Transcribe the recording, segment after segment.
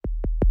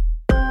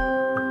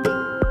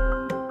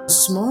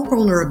small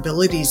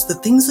vulnerabilities, the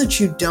things that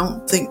you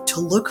don't think to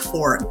look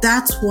for.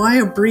 That's why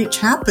a breach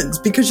happens,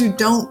 because you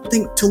don't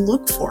think to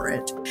look for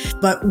it.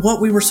 But what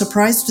we were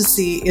surprised to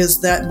see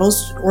is that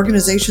most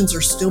organizations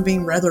are still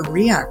being rather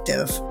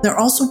reactive. They're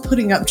also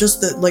putting up just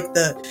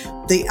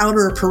the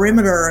outer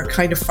perimeter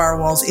kind of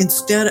firewalls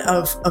instead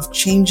of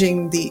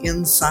changing the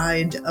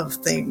inside of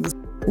things.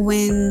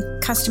 When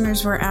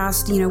customers were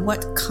asked,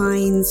 what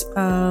kinds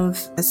of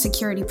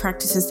security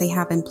practices they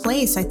have in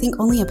place, I think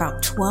only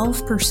about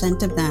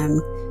 12% of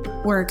them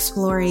were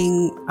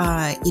exploring,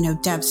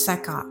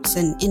 DevSecOps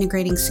and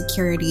integrating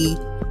security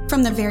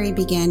from the very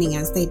beginning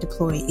as they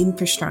deploy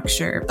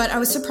infrastructure. But I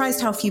was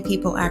surprised how few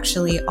people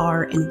actually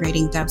are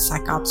integrating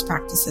DevSecOps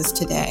practices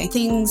today.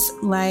 Things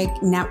like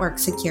network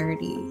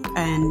security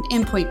and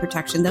endpoint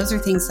protection, those are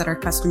things that our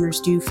customers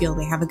do feel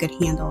they have a good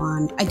handle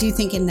on. I do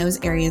think in those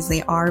areas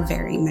they are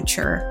very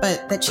mature.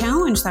 But the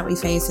challenge that we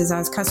face is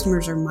as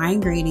customers are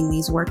migrating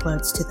these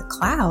workloads to the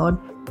cloud,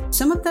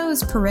 some of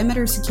those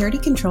perimeter security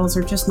controls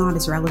are just not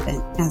as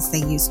relevant as they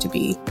used to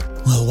be.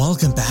 Well,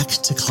 welcome back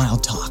to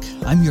Cloud Talk.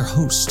 I'm your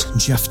host,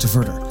 Jeff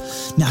DeVerter.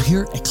 Now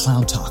here at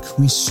Cloud Talk,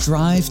 we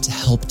strive to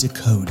help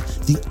decode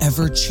the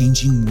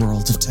ever-changing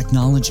world of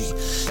technology,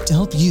 to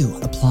help you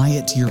apply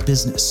it to your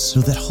business so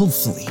that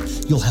hopefully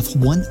you'll have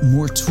one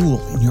more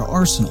tool in your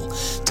arsenal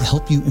to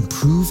help you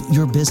improve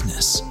your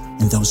business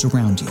and those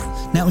around you.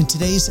 Now, in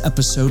today's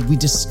episode, we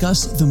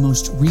discuss the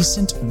most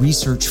recent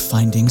research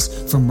findings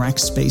from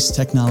Rackspace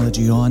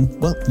Technology on,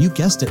 well, you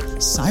guessed it,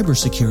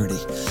 cybersecurity.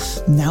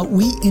 Now,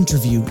 we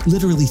interview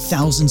literally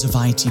thousands of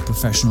IT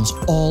professionals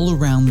all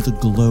around the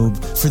globe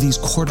for these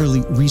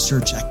quarterly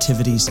research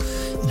activities,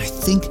 and I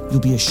think you'll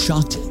be as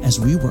shocked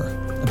as we were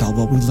about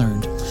what we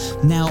learned.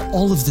 Now,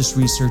 all of this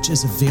research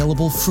is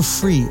available for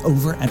free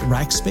over at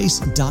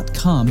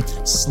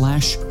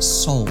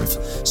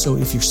rackspace.com/solve. So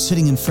if you're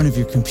sitting in front of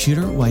your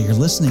computer while you're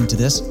listening to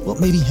this, well,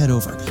 maybe head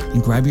over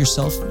and grab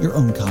yourself your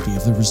own copy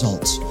of the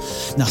results.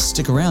 Now,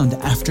 stick around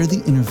after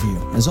the interview.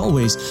 As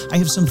always, I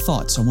have some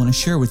thoughts I want to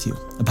share with you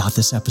about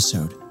this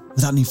episode.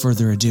 Without any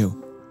further ado,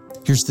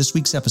 here's this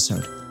week's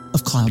episode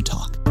of Cloud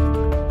Talk.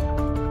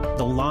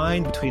 The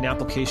line between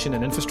application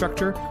and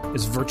infrastructure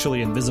is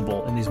virtually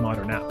invisible in these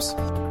modern apps.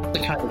 The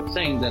kind of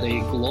thing that a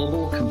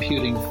global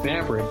computing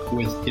fabric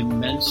with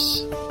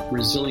immense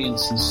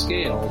resilience and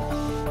scale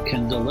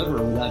can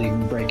deliver without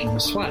even breaking a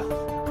sweat.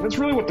 That's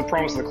really what the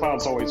promise of the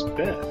cloud's always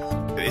been.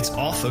 It's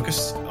all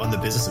focused on the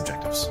business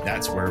objectives.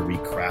 That's where we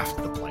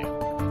craft the plan.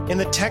 In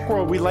the tech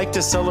world, we like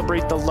to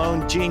celebrate the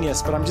lone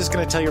genius, but I'm just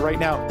going to tell you right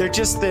now, they're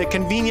just the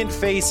convenient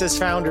face as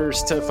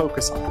founders to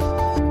focus on.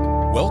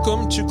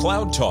 Welcome to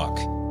Cloud Talk.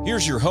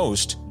 Here's your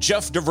host,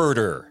 Jeff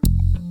DeVerter.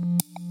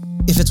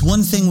 If it's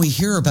one thing we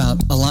hear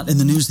about a lot in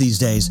the news these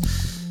days,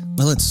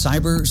 well, it's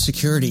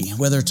cybersecurity.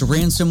 Whether it's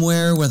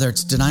ransomware, whether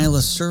it's denial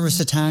of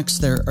service attacks,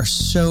 there are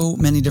so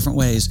many different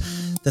ways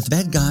that the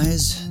bad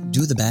guys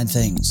do the bad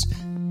things.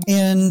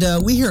 And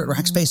we here at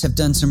Rackspace have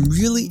done some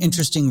really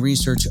interesting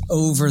research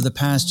over the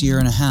past year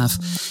and a half,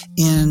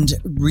 and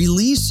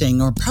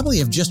releasing, or probably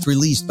have just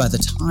released by the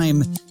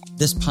time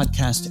this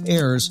podcast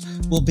airs,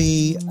 will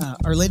be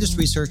our latest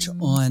research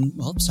on,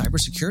 well,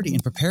 cybersecurity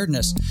and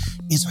preparedness.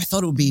 And so I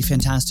thought it would be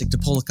fantastic to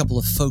pull a couple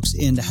of folks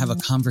in to have a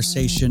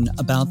conversation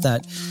about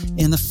that.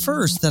 And the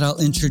first that I'll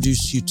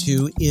introduce you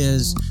to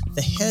is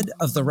the head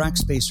of the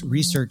Rackspace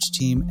research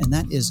team, and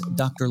that is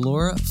Dr.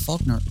 Laura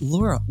Faulkner.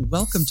 Laura,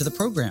 welcome to the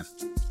program.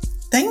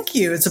 Thank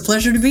you. It's a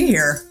pleasure to be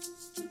here.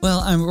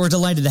 Well, we're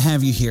delighted to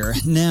have you here.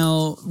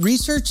 Now,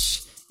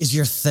 research is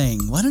your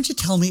thing. Why don't you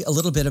tell me a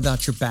little bit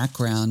about your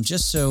background,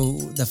 just so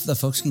the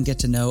folks can get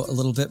to know a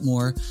little bit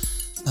more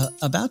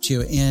about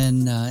you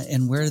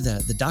and where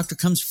the doctor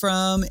comes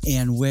from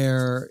and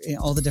where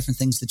all the different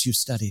things that you've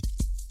studied.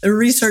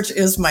 Research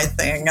is my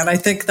thing, and I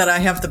think that I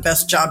have the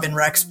best job in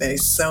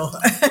Rackspace. So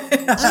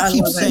I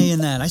keep saying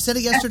that. I said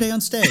it yesterday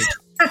on stage.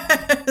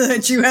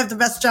 That you have the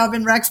best job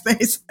in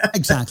Rackspace.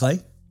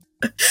 Exactly.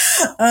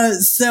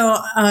 So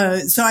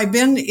I've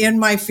been in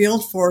my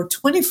field for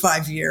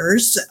 25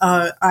 years.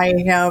 I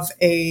have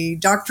a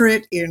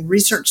doctorate in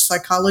research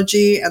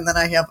psychology, and then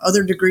I have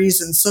other degrees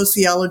in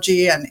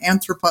sociology and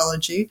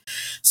anthropology.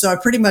 So I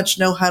pretty much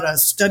know how to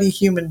study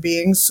human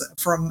beings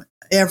from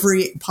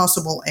every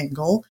possible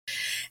angle.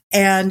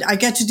 And I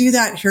get to do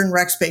that here in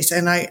Rackspace.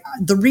 And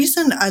the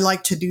reason I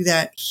like to do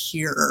that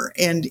here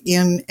and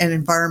in an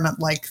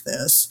environment like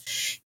this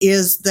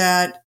is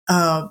that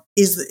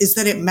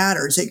it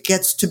matters. It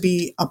gets to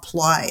be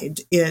applied.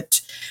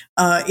 It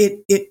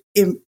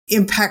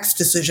impacts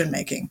decision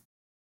making.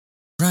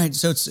 Right.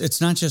 So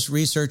it's not just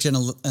research in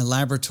a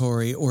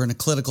laboratory or in a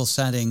clinical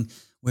setting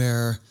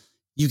where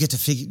you get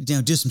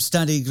to do some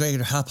study, create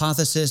a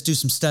hypothesis, do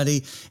some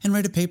study, and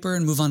write a paper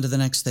and move on to the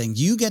next thing.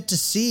 You get to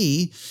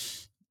see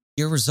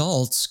your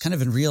results kind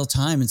of in real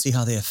time and see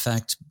how they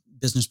affect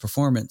business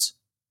performance.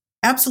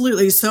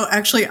 Absolutely. So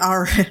actually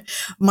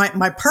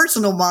my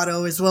personal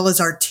motto, as well as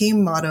our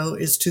team motto,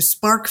 is to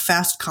spark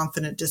fast,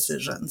 confident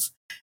decisions.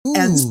 Ooh.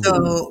 And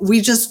so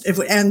we just,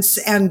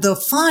 and the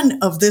fun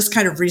of this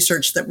kind of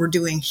research that we're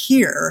doing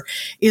here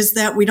is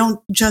that we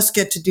don't just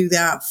get to do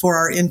that for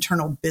our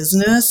internal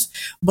business,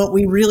 but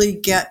we really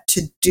get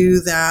to do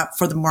that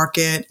for the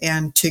market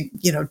and to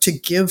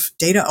give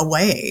data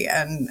away.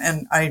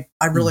 And I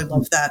really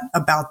love that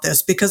about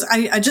this, because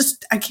I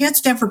can't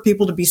stand for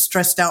people to be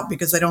stressed out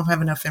because they don't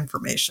have enough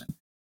information.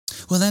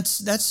 Well,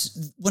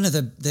 that's one of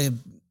the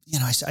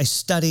I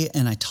study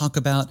and I talk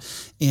about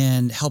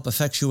and help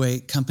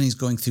effectuate companies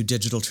going through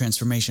digital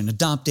transformation,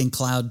 adopting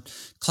cloud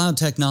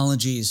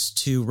technologies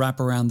to wrap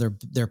around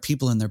their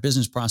people and their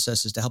business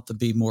processes to help them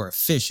be more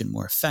efficient,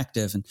 more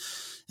effective,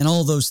 and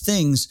all those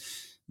things.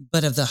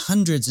 But of the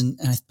hundreds and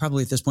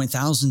probably at this point,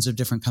 thousands of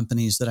different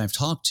companies that I've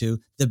talked to,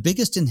 the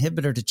biggest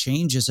inhibitor to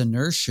change is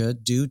inertia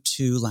due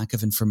to lack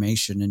of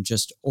information and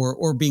just,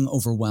 or being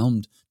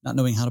overwhelmed, not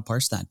knowing how to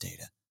parse that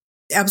data.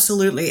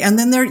 Absolutely. And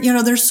then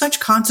there's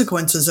such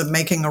consequences of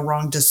making a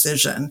wrong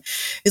decision.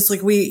 It's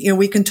like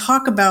we can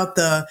talk about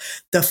the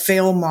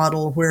fail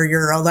model where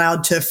you're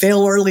allowed to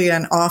fail early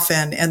and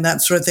often and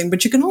that sort of thing,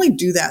 but you can only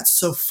do that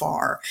so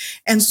far.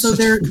 And so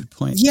good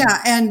point.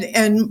 Yeah.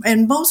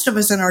 And most of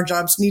us in our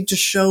jobs need to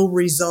show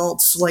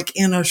results like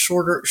in a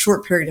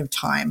short period of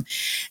time.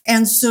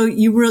 And so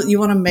you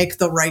want to make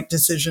the right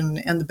decision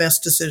and the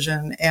best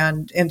decision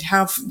and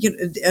have,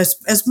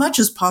 as much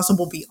as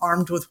possible, be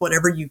armed with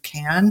whatever you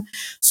can,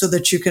 so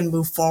that you can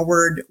move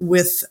forward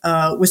with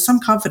some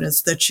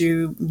confidence that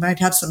you might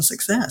have some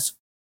success.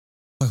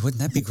 Boy,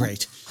 wouldn't that be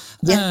great?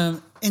 Yeah.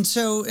 And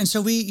so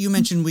you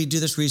mentioned we do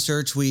this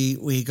research. We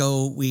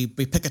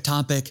pick a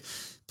topic,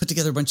 put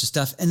together a bunch of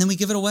stuff, and then we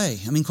give it away.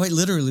 I mean, quite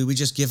literally, we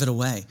just give it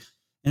away.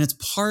 And it's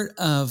part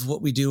of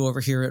what we do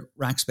over here at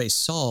Rackspace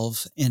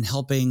Solve in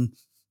helping,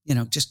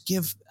 just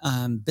give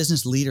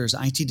business leaders,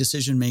 IT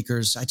decision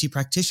makers, IT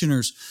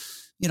practitioners,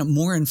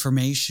 more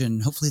information,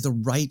 hopefully the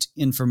right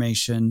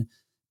information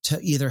to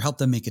either help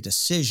them make a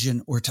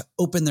decision or to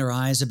open their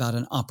eyes about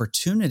an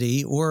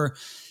opportunity, or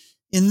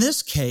in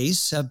this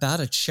case,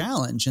 about a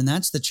challenge. And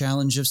that's the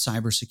challenge of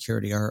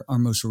cybersecurity, our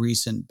most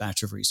recent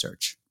batch of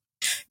research.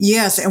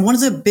 Yes. And one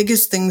of the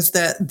biggest things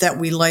that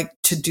we like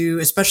to do,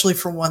 especially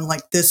for one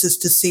like this, is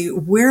to see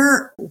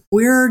where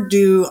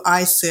do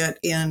I sit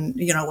in,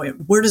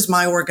 where does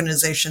my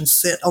organization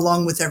sit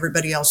along with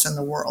everybody else in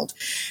the world?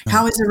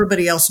 How is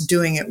everybody else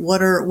doing it?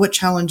 What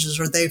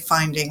challenges are they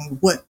finding?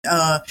 What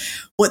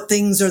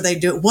things are they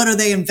doing? What are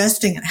they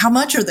investing in? How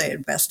much are they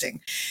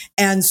investing?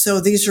 And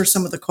so these are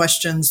some of the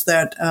questions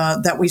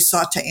that we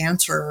sought to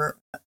answer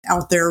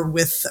out there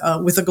with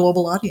a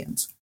global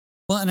audience.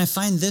 Well, and I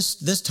find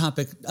this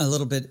topic a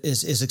little bit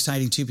is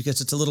exciting too, because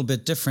it's a little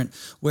bit different,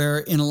 where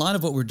in a lot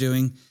of what we're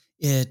doing,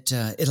 it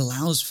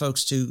allows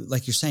folks to,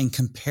 like you're saying,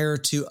 compare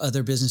to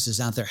other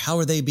businesses out there. How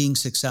are they being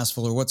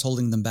successful, or what's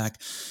holding them back?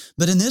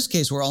 But in this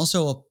case, we're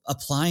also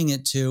applying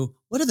it to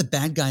what are the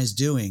bad guys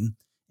doing,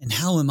 and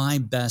how am I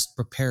best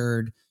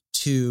prepared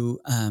to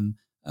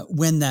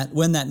when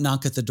that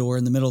knock at the door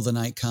in the middle of the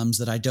night comes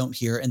that I don't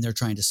hear, and they're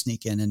trying to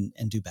sneak in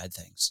and do bad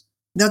things.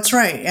 That's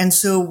right. And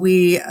so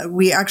we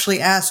actually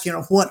asked,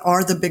 what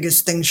are the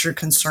biggest things you're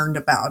concerned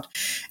about?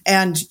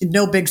 And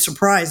no big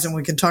surprise, and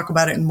we can talk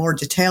about it in more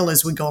detail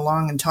as we go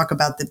along and talk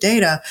about the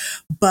data,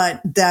 but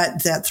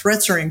that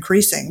threats are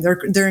increasing.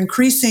 They're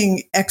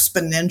increasing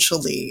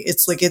exponentially.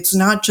 It's like, it's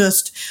not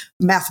just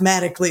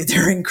mathematically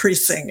they're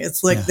increasing.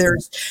 It's like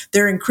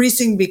they're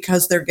increasing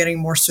because they're getting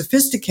more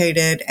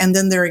sophisticated, and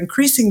then they're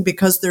increasing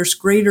because there's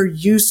greater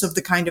use of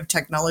the kind of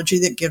technology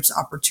that gives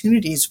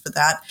opportunities for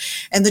that,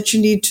 and that you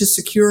need to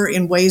secure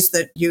in ways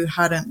that you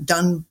hadn't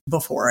done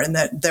before and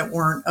that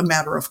weren't a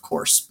matter of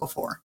course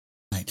before.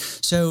 Right.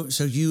 So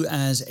you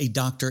as a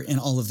doctor in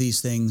all of these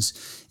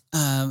things,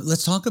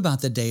 let's talk about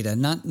the data,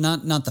 not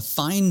the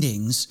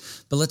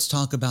findings, but let's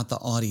talk about the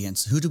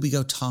audience. Who do we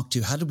go talk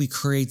to? How do we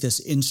create this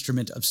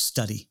instrument of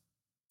study?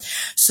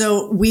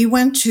 So we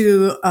went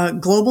to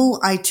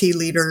global IT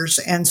leaders,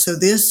 and so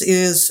this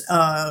is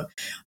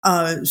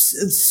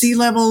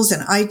C-levels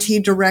and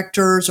IT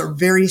directors or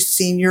very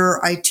senior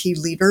IT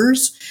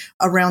leaders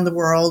around the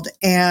world,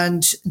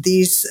 and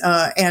these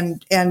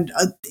and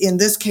in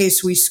this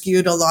case we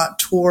skewed a lot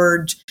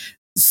toward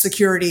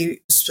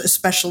security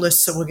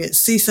specialists. So we'll get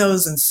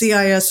CISOs and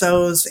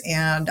CISOs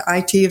and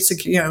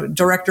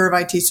director of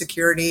IT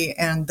security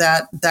and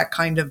that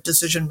kind of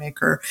decision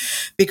maker,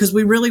 because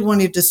we really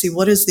wanted to see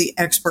what does the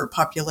expert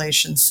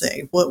population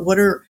say?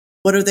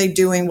 What are they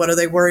doing? What are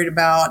they worried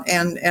about?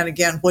 And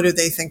again, what do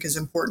they think is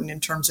important in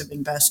terms of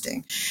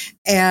investing,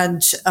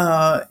 and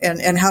how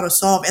to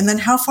solve? And then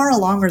how far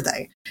along are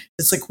they?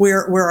 It's like,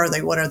 where are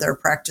they? What are their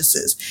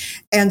practices?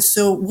 And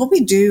so what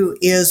we do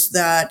is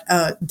that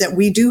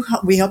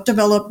we help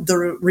develop the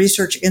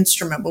research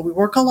instrument, but we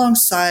work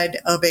alongside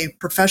of a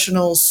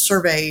professional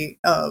survey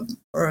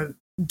or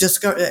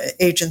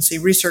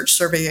research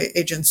survey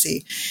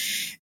agency,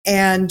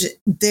 and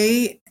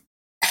they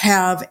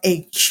have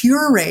a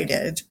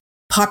curated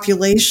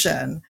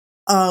population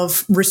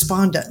of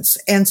respondents.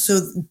 And so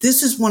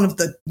this is one of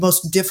the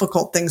most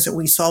difficult things that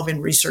we solve in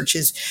research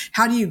is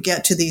how do you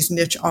get to these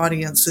niche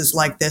audiences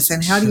like this?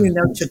 And how do you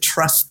know to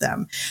trust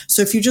them?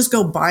 So if you just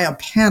go buy a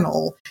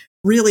panel,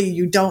 really,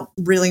 you don't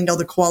really know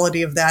the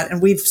quality of that.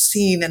 And we've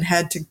seen and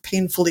had to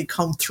painfully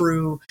comb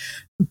through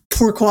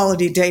poor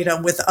quality data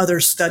with other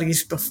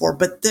studies before.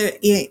 But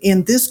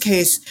in this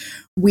case,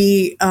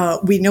 we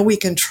know we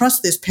can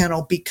trust this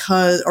panel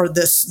because, or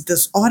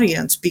this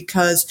audience,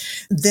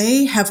 because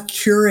they have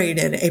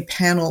curated a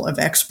panel of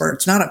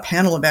experts, not a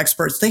panel of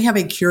experts. They have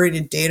a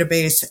curated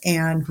database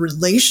and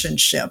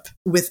relationship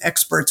with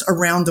experts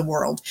around the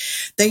world.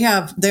 They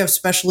have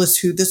specialists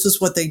who this is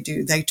what they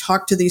do. They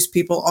talk to these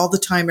people all the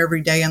time,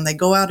 every day, and they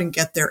go out and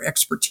get their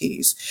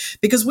expertise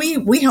because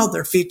we held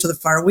their feet to the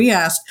fire. We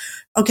asked,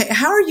 okay,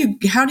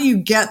 how do you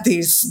get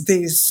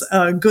these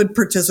good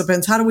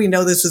participants? How do we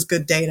know this is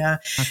good data?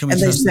 How can we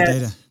trust the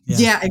data?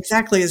 Yeah,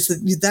 exactly.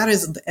 That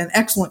is an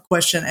excellent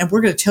question. And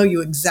we're going to tell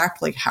you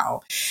exactly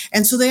how.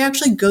 And so they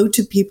actually go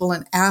to people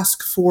and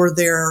ask for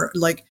their,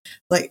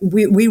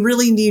 we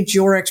really need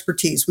your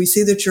expertise. We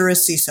see that you're a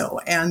CISO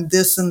and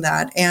this and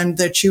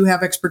that you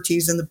have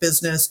expertise in the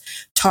business.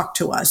 Talk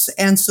to us.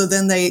 And so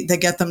then they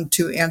get them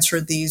to answer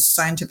these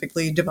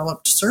scientifically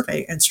developed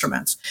survey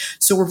instruments.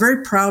 So we're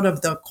very proud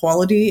of the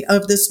quality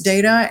of this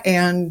data.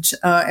 And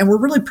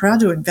we're really proud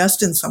to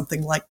invest in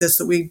something like this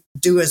that we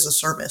do as a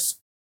service.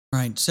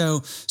 Right.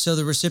 So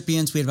the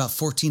recipients, we had about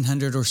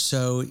 1,400 or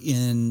so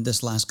in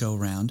this last go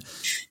round.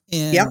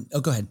 And yep. Oh,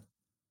 go ahead.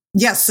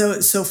 Yes.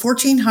 So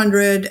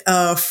 1,400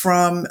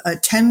 from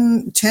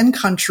 10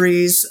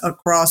 countries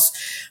across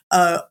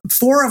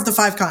 4 of the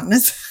 5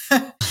 continents.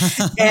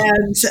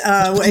 And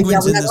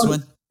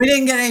we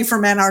didn't get any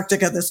from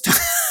Antarctica this time.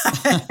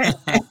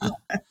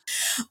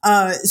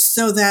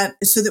 So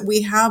that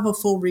we have a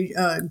full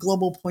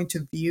global point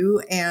of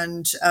view,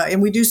 and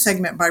we do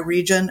segment by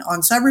region.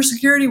 On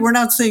cybersecurity, we're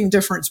not seeing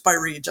difference by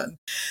region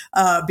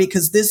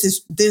because this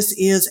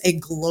is a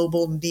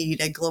global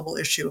need, a global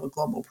issue, a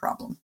global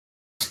problem.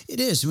 It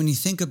is. When you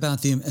think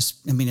about it's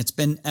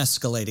been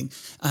escalating.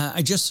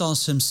 I just saw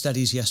some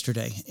studies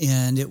yesterday,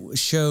 and it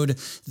showed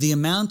the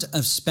amount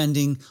of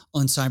spending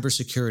on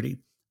cybersecurity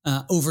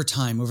over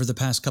time, over the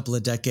past couple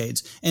of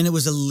decades, and it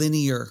was a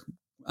linear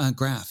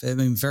graph.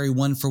 Very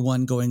one for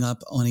one going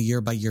up on a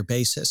year by year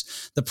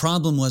basis. The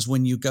problem was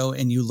when you go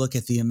and you look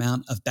at the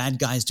amount of bad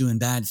guys doing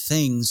bad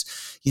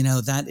things,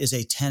 that is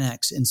a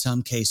 10x in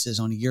some cases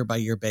on a year by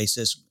year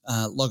basis,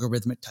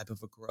 logarithmic type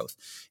of a growth.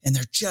 And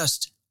they're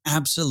just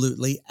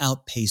absolutely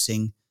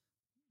outpacing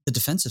the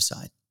defensive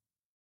side.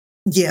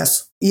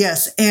 Yes.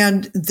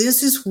 And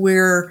this is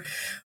where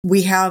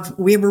we have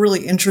a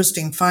really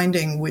interesting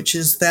finding, which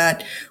is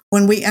that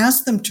when we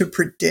asked them to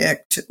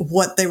predict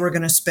what they were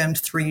going to spend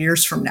 3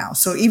 years from now.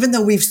 So even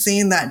though we've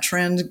seen that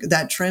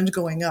trend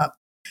going up,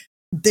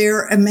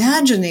 they're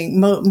imagining,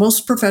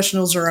 most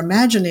professionals are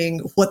imagining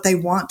what they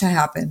want to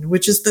happen,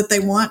 which is that they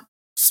want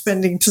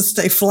spending to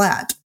stay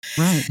flat.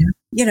 Right.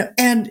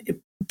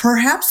 And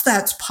perhaps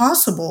that's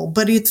possible,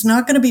 but it's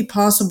not going to be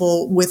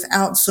possible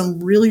without some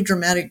really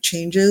dramatic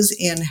changes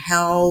in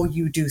how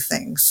you do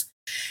things.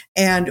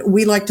 And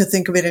we like to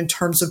think of it in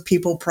terms of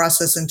people,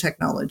 process, and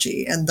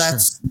technology. And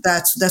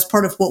that's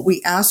part of what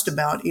we asked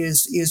about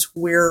is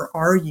where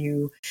are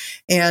you?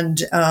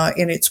 And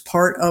it's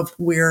part of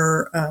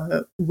where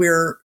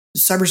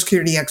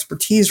cybersecurity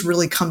expertise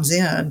really comes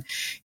in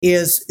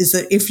is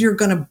that if you're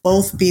going to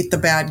both beat the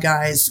bad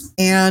guys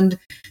and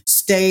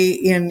stay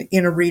in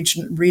a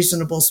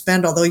reasonable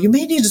spend, although you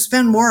may need to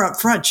spend more up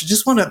front, you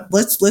just want to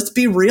let's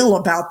be real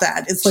about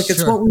that. It's like,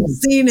 It's what we've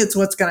seen. It's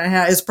what's going to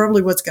happen. It's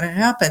probably what's going to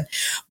happen,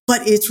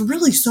 but it's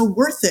really so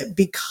worth it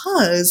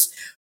because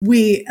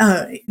we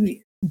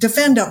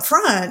defend up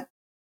front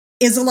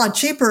is a lot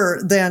cheaper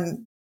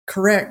than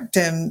correct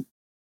and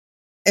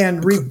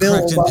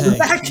rebuild on the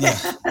back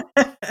end.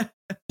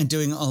 And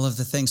doing all of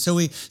the things. So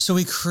we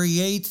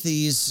create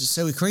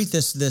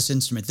this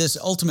instrument, this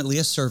ultimately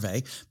a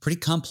survey, pretty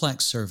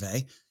complex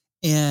survey,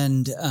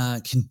 and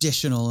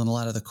conditional in a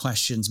lot of the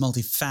questions,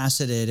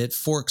 multifaceted. It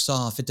forks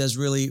off. It does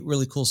really,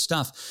 really cool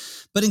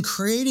stuff. But in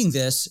creating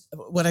this,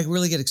 what I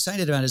really get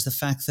excited about is the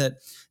fact that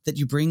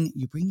you bring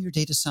your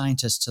data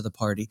scientists to the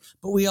party,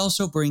 but we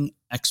also bring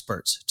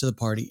experts to the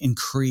party in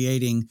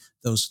creating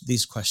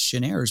these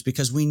questionnaires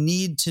because we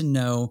need to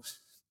know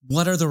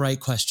what are the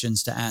right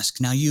questions to ask.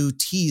 Now you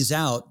tease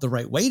out the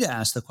right way to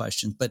ask the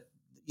questions, but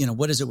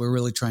what is it we're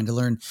really trying to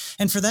learn?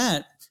 And for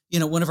that,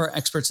 one of our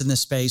experts in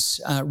this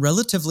space,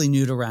 relatively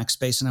new to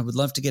Rackspace, and I would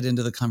love to get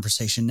into the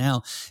conversation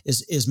now,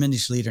 is Mindy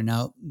Schlueter.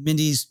 Now,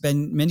 Mindy,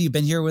 you've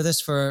been here with us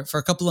for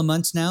a couple of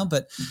months now,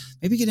 but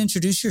maybe you could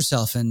introduce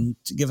yourself and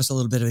give us a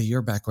little bit of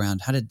your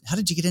background. How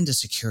did you get into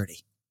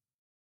security?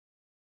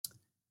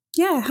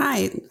 Yeah,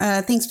 hi.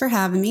 Thanks for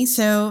having me.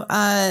 So,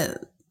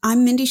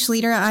 I'm Mindy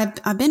Schlueter.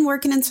 I've been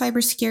working in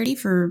cybersecurity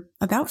for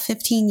about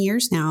 15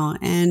 years now.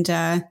 And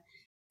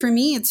for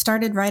me, it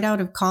started right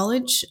out of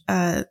college.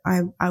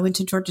 I went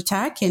to Georgia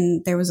Tech,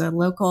 and there was a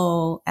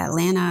local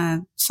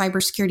Atlanta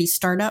cybersecurity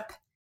startup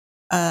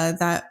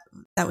that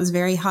was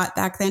very hot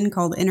back then,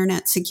 called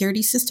Internet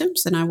Security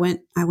Systems. And I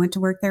went to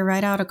work there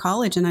right out of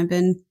college, and I've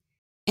been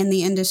in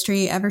the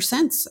industry ever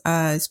since.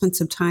 I spent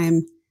some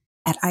time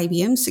at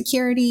IBM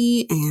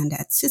Security and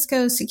at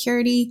Cisco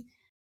Security.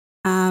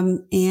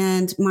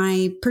 And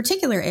my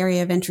particular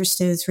area of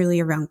interest is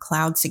really around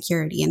cloud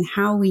security and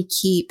how we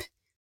keep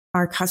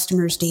our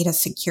customers' data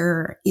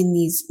secure in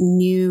these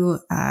new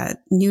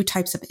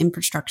types of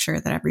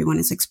infrastructure that everyone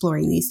is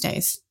exploring these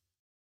days.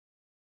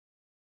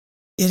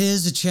 It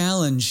is a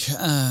challenge,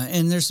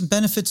 and there's some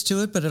benefits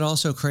to it, but it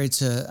also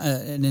creates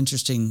an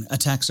interesting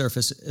attack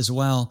surface as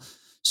well.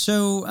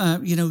 So,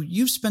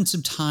 you've spent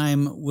some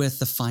time with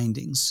the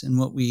findings and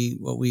what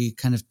we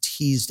kind of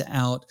teased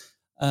out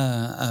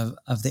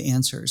of the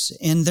answers,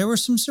 and there were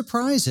some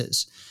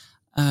surprises.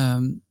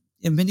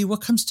 And Mindy, what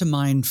comes to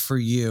mind for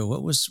you?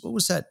 What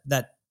was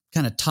that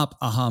kind of top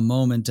aha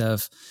moment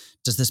of,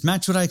 does this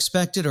match what I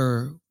expected,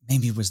 or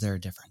maybe was there a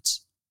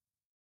difference?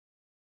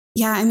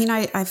 Yeah, I mean,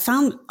 I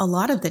found a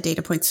lot of the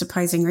data points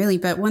surprising, really.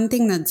 But one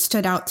thing that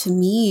stood out to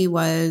me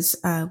was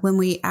when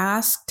we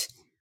asked,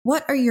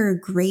 what are your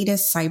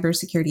greatest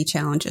cybersecurity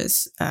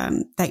challenges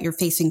that you're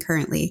facing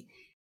currently?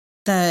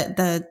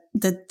 The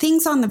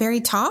things on the very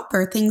top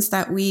are things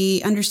that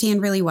we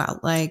understand really well,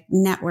 like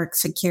network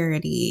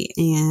security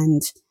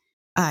and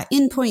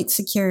endpoint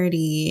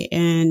security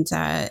and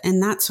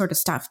that sort of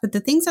stuff. But the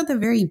things at the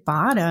very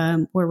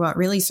bottom were what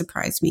really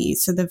surprised me.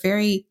 So the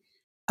very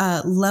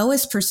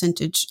lowest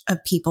percentage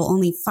of people,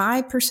 only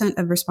 5%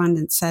 of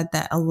respondents said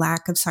that a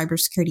lack of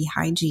cybersecurity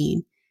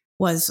hygiene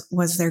was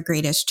their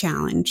greatest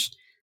challenge.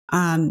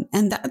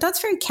 And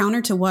that's very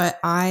counter to what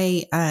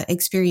I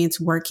experience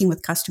working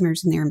with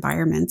customers in their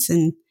environments.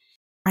 And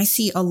I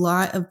see a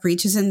lot of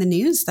breaches in the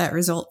news that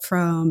result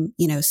from,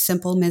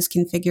 simple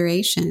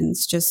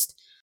misconfigurations, just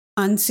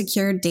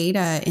unsecured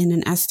data in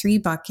an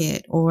S3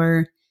 bucket,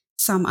 or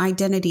some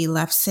identity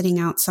left sitting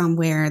out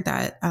somewhere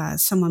that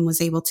someone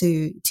was able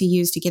to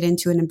use to get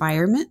into an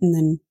environment and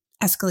then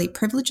escalate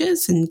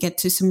privileges and get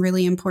to some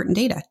really important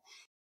data.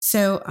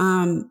 So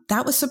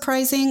that was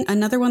surprising.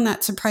 Another one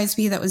that surprised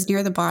me that was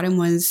near the bottom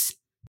was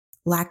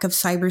lack of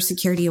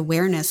cybersecurity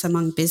awareness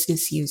among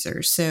business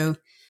users. So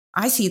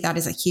I see that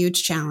as a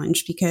huge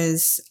challenge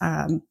because,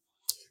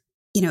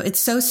 it's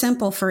so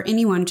simple for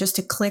anyone just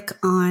to click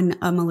on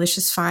a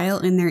malicious file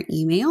in their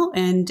email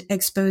and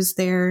expose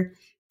their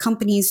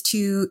companies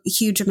to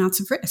huge amounts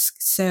of risk.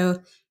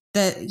 So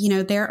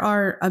there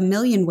are a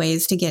million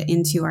ways to get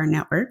into our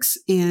networks.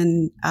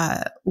 And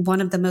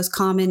one of the most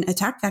common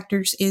attack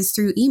vectors is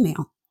through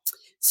email.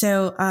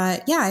 So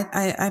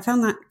I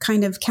found that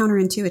kind of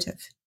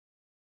counterintuitive.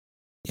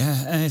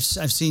 Yeah,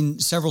 I've seen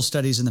several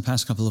studies in the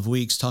past couple of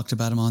weeks, talked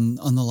about them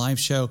on the live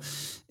show.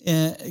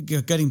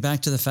 Getting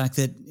back to the fact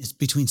that it's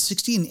between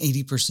 60 and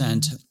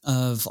 80%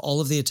 of all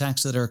of the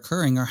attacks that are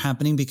occurring are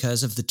happening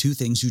because of the two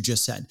things you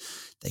just said.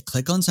 They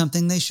click on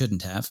something they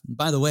shouldn't have.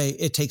 By the way,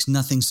 it takes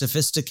nothing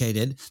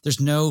sophisticated.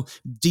 There's no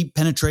deep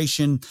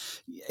penetration,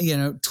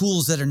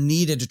 tools that are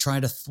needed to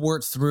try to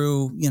thwart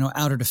through,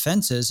 outer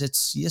defenses.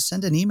 It's you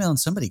send an email and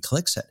somebody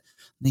clicks it.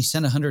 And you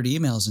send 100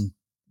 emails and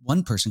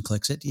one person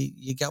clicks it,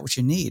 you got what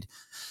you need.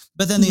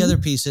 But then the other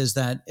piece is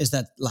that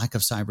lack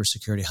of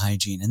cybersecurity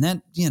hygiene. And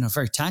that,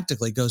 very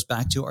tactically goes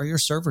back to, are your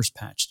servers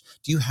patched?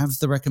 Do you have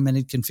the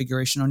recommended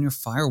configuration on your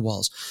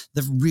firewalls?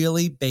 The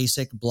really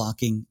basic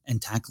blocking and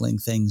tackling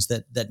things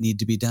that need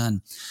to be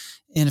done.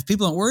 And if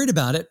people aren't worried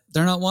about it,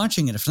 they're not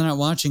watching it. If they're not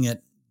watching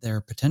it,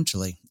 they're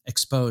potentially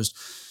exposed.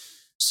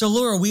 So,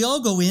 Laura, we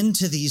all go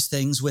into these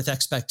things with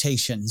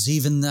expectations,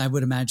 even I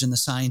would imagine the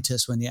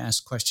scientists when you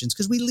ask questions,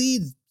 because we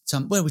lead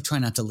we try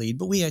not to lead,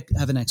 but we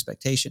have an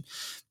expectation.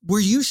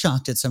 Were you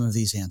shocked at some of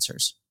these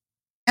answers?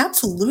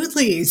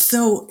 Absolutely.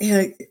 So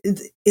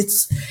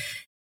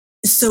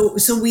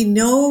So we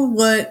know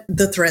what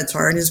the threats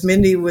are. And as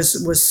Mindy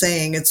was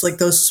saying, it's like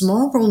those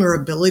small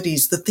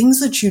vulnerabilities, the things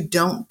that you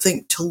don't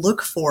think to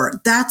look for.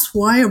 That's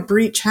why a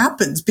breach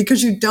happens,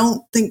 because you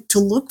don't think to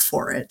look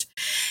for it.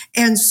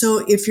 And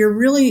so if you're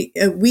really,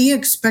 we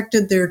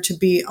expected there to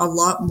be a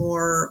lot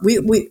more,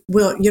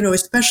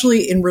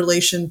 especially in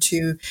relation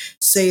to,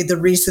 say, the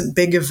recent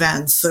big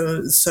events.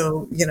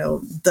 So,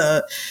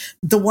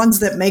 the ones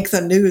that make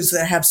the news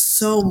that have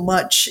so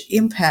much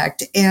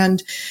impact,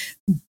 and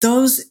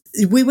those,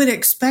 we would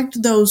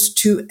expect those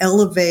to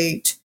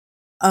elevate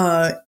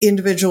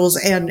individuals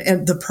and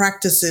the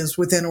practices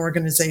within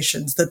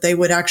organizations, that they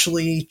would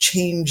actually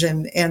change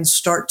and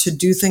start to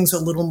do things a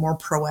little more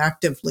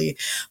proactively.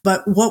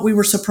 But what we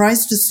were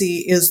surprised to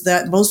see is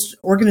that most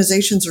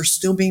organizations are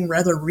still being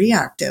rather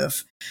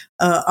reactive.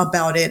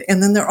 about it.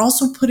 And then they're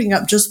also putting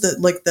up just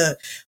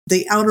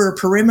the outer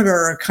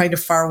perimeter kind of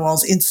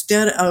firewalls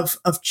instead of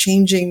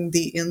changing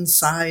the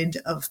inside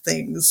of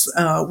things.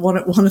 One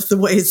of the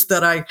ways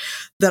that I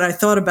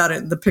thought about it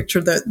in the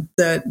picture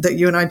that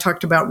you and I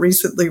talked about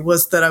recently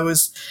was that I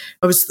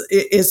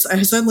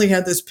suddenly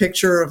had this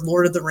picture of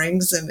Lord of the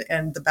Rings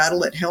and the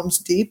battle at Helm's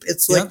Deep.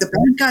 It's like the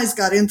bad guys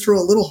got in through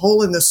a little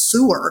hole in the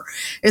sewer.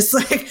 It's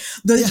like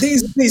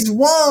these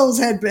walls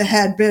had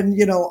been,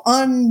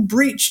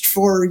 unbreached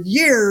for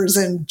years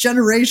and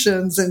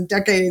generations and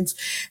decades.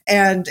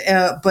 And,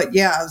 but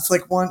yeah, it's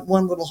like one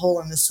little hole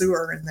in the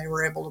sewer and they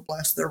were able to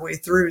blast their way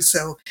through.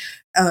 So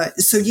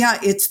yeah,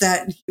 it's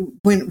that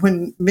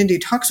when Mindy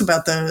talks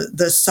about the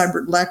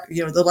cyber lack,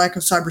 the lack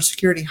of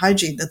cybersecurity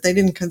hygiene, that they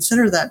didn't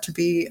consider that to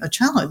be a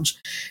challenge.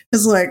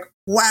 It's like,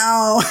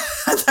 wow,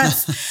 but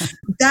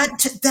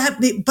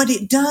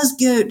it does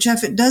give,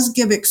 Jeff, it does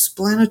give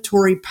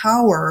explanatory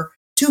power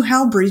to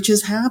how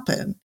breaches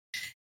happen.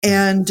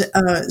 And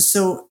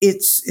so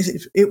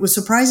it was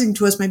surprising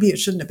to us. Maybe it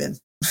shouldn't have been.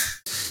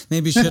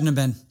 Maybe it shouldn't have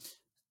been.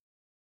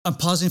 I'm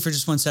pausing for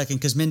just 1 second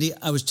because, Mindy,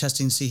 I was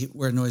testing to see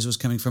where noise was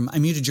coming from. I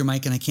muted your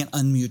mic and I can't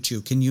unmute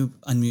you. Can you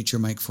unmute your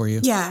mic for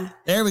you? Yeah.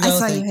 There we go. I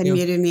saw you had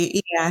muted me.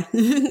 Yeah.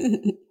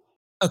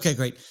 Okay,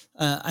 great.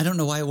 I don't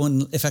know why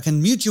if I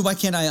can mute you, why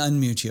can't I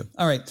unmute you?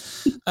 All right.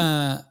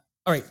 All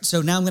right.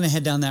 So now I'm going to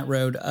head down that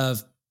road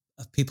of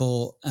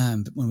people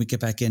when we get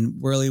back in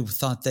really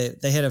thought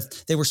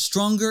they were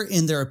stronger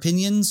in their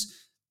opinions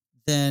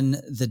than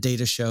the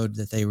data showed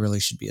that they really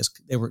should be.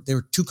 They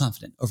were too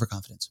confident,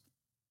 overconfidence.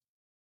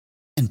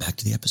 And back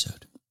to the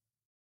episode.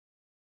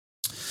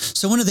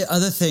 So one of the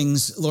other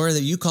things, Laura,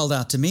 that you called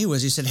out to me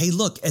was you said, hey,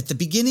 look, at the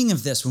beginning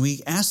of this, when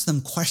we asked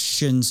them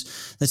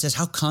questions that says,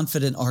 how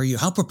confident are you?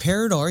 How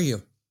prepared are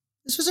you?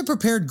 This was a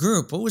prepared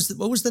group. What was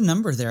the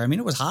number there? I mean,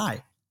 it was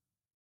high.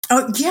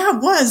 Oh yeah,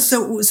 it was.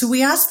 So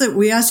we asked it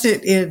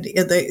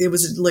it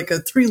was like a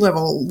three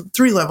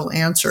level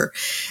answer.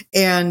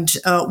 And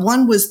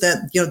one was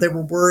that, they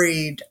were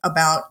worried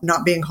about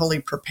not being wholly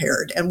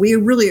prepared. And we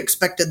really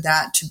expected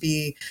that to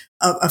be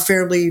a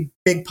fairly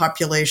big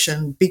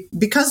population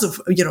because of,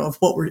 of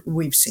what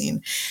we've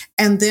seen.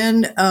 And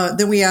then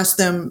we asked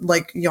them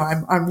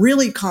I'm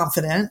really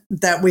confident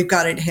that we've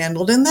got it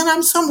handled. And then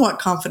I'm somewhat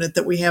confident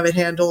that we have it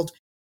handled.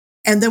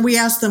 And then we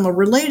asked them a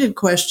related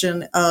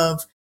question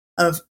of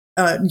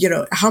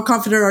how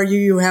confident are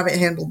you have it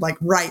handled like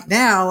right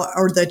now,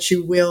 or that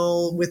you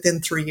will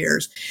within 3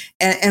 years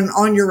and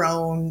on your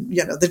own,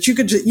 that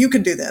you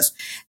could do this.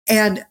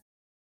 And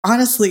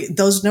honestly,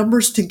 those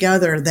numbers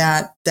together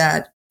that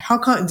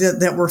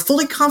we're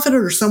fully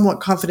confident or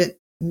somewhat confident,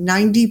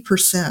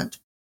 90%.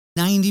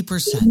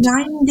 90%.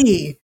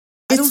 90.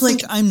 I don't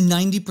think I'm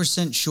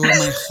 90% sure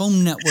my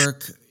home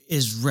network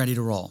is ready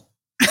to roll.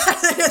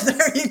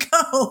 There you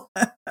go.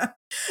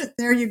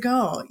 There you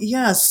go.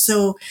 Yes.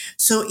 So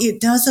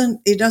it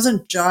doesn't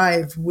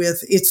jive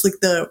with, it's like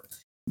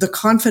the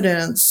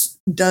confidence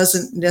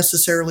doesn't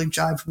necessarily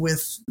jive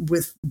with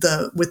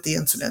the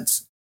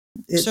incidents.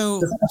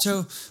 So it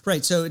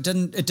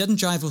doesn't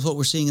jive with what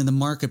we're seeing in the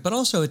market, but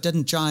also it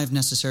doesn't jive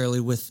necessarily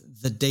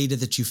with the data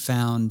that you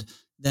found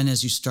then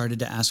as you started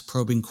to ask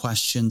probing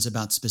questions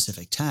about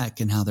specific tech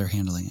and how they're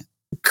handling it.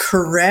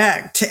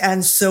 Correct.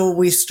 And so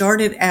we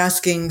started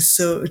asking,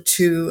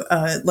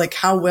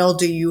 how well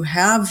do you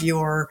have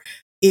your,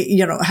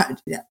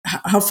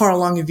 how far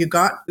along have you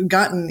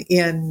gotten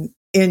in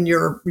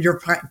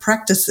your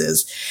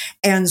practices?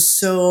 And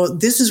so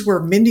this is where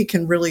Mindy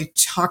can really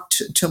talk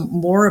to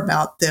more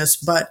about this,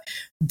 but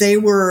they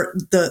were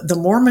the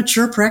more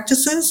mature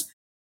practices,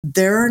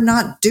 they're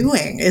not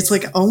doing. It's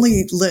like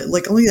only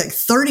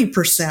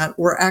 30%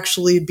 were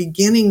actually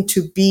beginning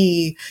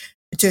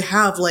to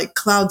have like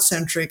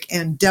cloud-centric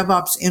and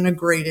DevOps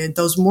integrated,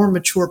 those more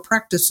mature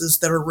practices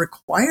that are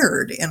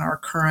required in our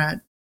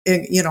current,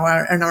 in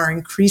our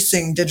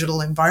increasing digital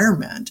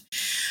environment.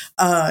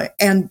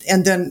 And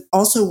then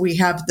also we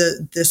have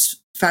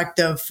this fact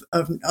of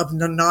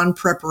the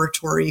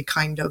non-preparatory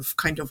kind of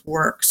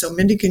work. So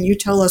Mindy, can you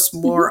tell us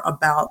more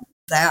about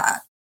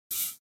that?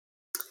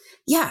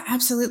 Yeah,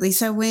 absolutely.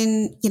 So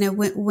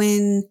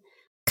when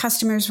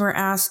customers were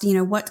asked,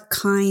 what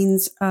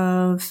kinds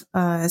of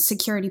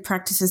security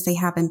practices they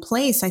have in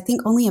place, I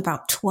think only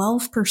about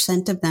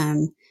 12% of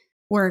them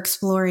were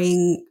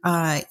exploring,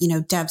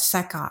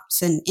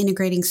 DevSecOps and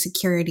integrating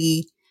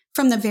security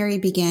from the very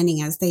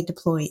beginning as they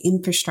deploy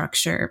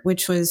infrastructure,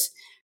 which was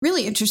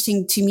really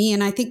interesting to me.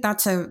 And I think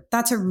that's a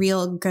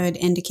real good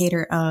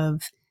indicator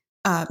of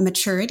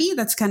maturity.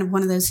 That's kind of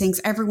one of those things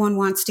everyone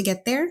wants to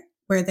get there,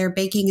 where they're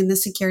baking in the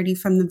security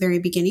from the very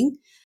beginning.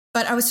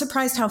 But I was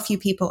surprised how few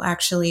people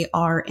actually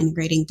are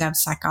integrating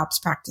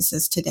DevSecOps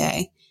practices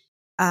today.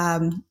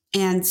 And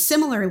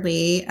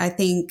similarly, I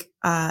think,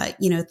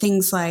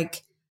 things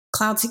like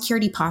cloud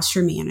security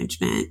posture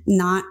management,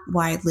 not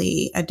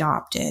widely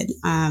adopted.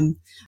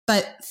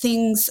 But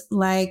things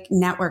like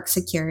network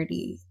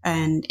security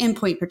and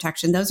endpoint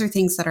protection, those are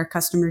things that our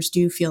customers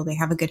do feel they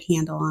have a good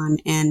handle on.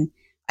 And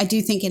I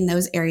do think in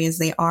those areas,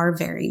 they are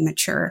very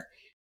mature.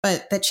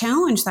 But the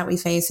challenge that we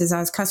face is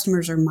as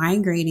customers are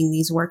migrating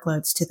these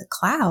workloads to the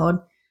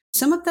cloud,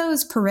 some of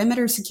those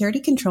perimeter security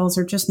controls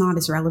are just not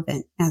as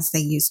relevant as they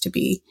used to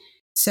be.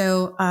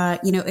 So,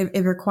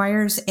 it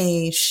requires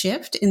a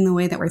shift in the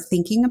way that we're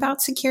thinking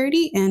about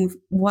security. And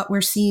what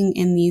we're seeing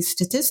in these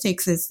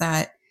statistics is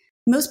that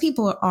most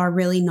people are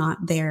really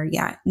not there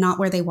yet, not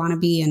where they want to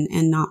be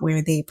and not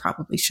where they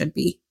probably should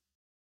be.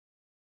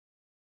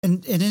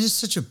 And it is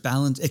such a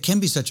balance. It can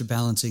be such a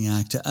balancing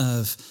act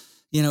of,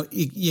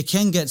 you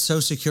can get so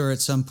secure at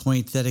some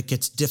point that it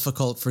gets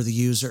difficult for the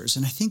users.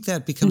 And I think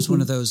that becomes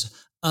one of those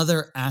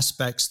other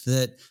aspects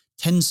that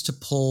tends to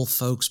pull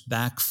folks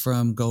back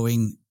from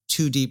going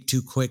too deep,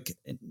 too quick,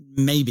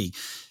 maybe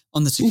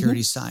on the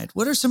security side.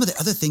 What are some of the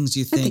other things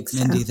you think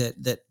Mindy,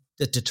 that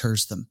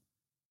deters them?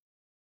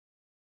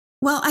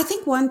 Well, I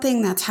think one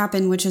thing that's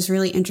happened, which is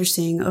really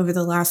interesting over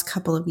the last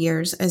couple of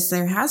years, is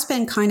there has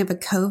been kind of a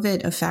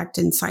COVID effect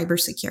in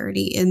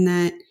cybersecurity in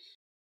that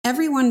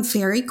everyone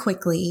very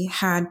quickly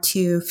had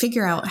to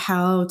figure out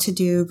how to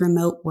do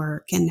remote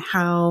work and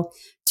how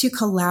to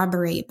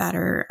collaborate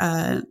better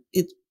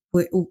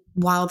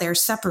while they're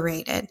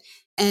separated.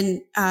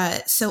 And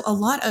so a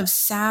lot of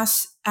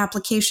SaaS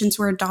applications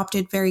were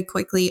adopted very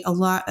quickly. A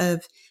lot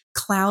of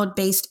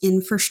cloud-based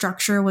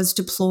infrastructure was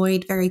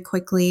deployed very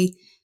quickly.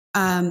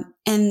 And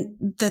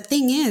the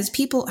thing is,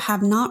 people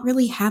have not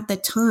really had the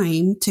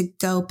time to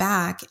go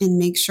back and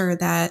make sure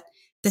that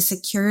the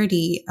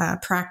security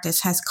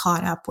practice has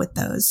caught up with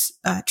those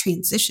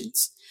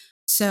transitions.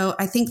 So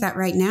I think that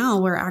right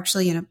now we're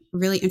actually in a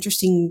really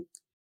interesting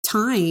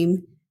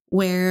time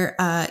where,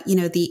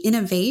 the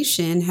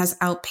innovation has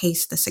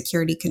outpaced the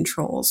security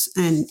controls.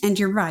 And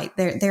you're right,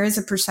 there is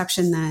a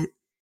perception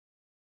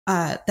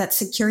that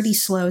security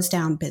slows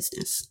down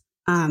business.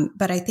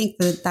 But I think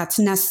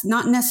that's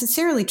not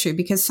necessarily true,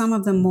 because some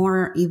of the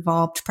more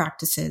evolved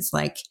practices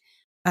like,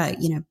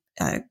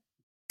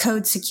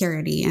 code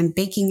security and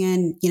baking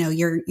in,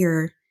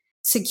 your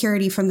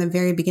security from the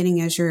very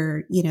beginning as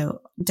you're,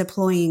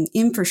 deploying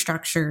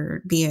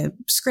infrastructure via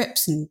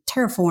scripts and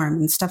Terraform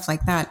and stuff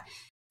like that,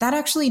 that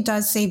actually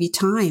does save you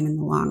time in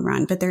the long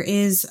run. But there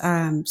is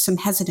some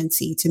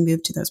hesitancy to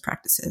move to those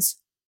practices.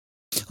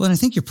 Well, and I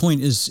think your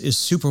point is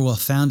super well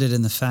founded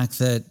in the fact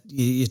that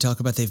you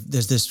talk about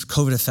there's this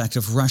COVID effect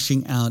of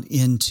rushing out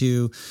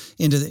into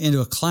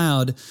a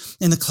cloud,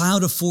 and the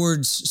cloud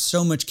affords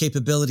so much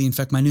capability. In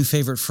fact, my new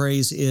favorite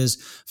phrase is,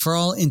 for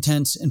all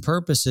intents and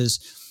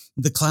purposes,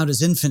 the cloud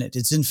is infinite.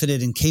 It's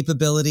infinite in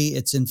capability,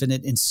 it's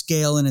infinite in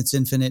scale, and it's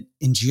infinite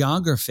in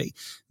geography,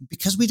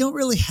 because we don't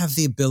really have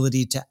the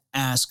ability to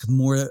ask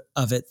more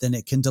of it than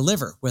it can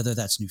deliver, whether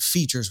that's new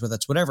features, whether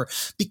that's whatever,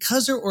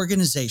 because our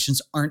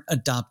organizations aren't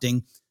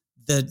adopting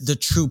the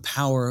true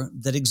power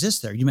that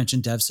exists there. You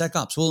mentioned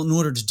DevSecOps. Well, in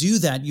order to do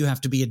that, you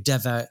have to be a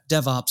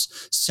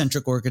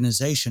DevOps-centric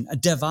organization. A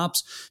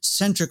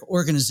DevOps-centric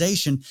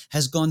organization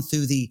has gone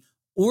through the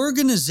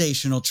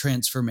organizational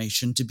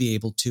transformation to be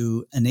able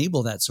to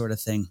enable that sort of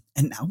thing.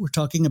 And now we're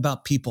talking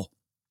about people.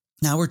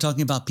 Now we're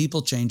talking about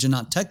people change and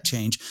not tech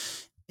change.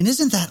 And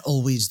isn't that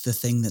always the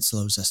thing that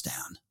slows us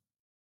down?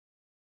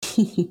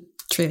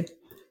 True.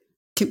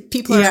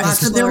 People are a lot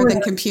slower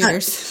than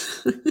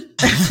computers.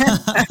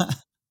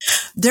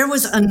 There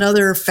was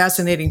another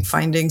fascinating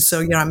finding.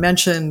 So, I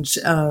mentioned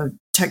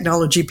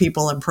technology,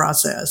 people, and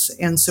process.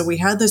 And so we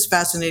had this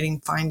fascinating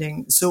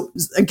finding. So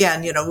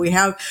again, we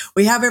have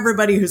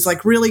everybody who's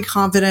like really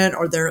confident,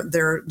 or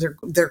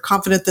they're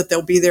confident that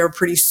they'll be there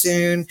pretty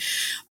soon.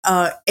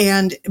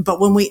 But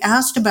when we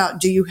asked about,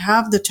 do you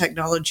have the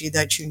technology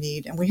that you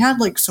need? And we had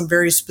like some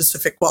very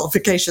specific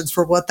qualifications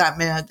for what that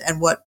meant and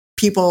what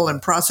people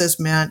and process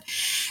meant.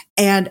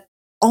 And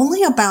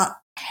only about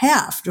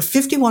half, to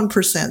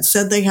 51%,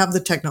 said they have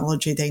the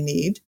technology they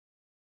need.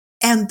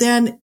 And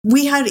then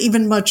we had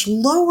even much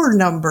lower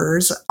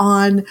numbers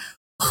on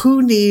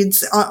who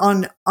needs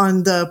on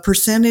the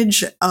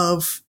percentage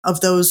of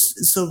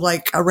those. So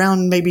like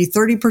around maybe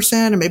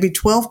 30% or maybe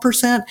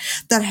 12%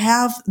 that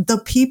have the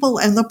people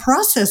and the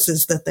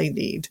processes that they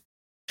need.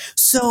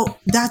 So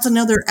that's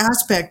another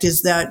aspect,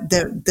 is that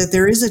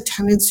there is a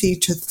tendency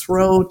to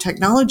throw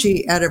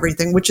technology at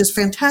everything, which is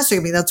fantastic.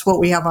 I mean, that's what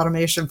we have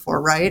automation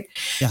for, right?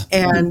 Yeah.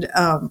 And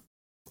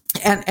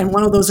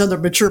one of those other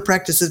mature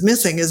practices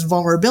missing is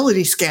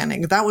vulnerability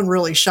scanning. That one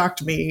really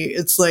shocked me.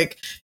 It's like,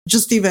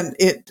 just even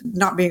it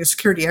not being a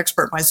security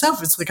expert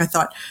myself, it's like I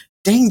thought,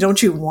 dang,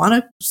 don't you want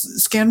to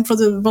scan for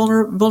the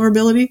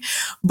vulnerability?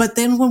 But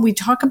then when we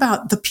talk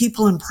about the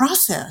people and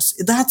process,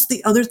 that's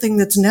the other thing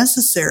that's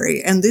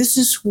necessary. And this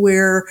is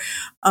where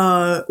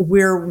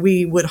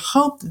we would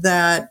hope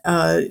that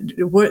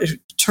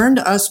turn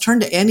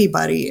to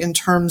anybody in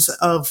terms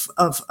of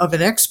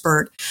an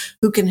expert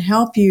who can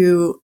help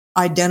you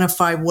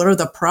identify what are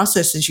the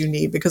processes you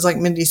need. Because like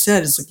Mindy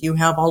said, it's like you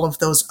have all of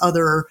those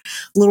other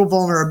little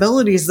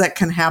vulnerabilities that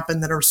can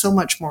happen that are so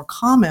much more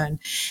common.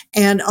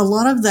 And a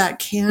lot of that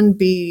can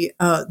be,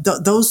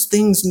 those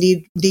things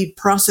need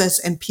process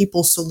and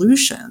people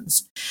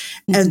solutions.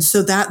 Mm-hmm. And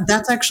so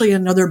that's actually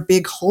another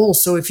big hole.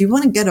 So if you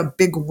want to get a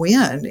big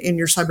win in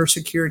your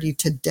cybersecurity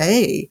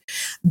today,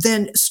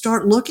 then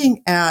start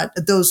looking at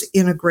those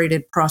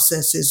integrated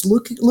processes.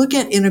 Look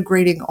at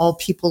integrating all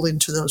people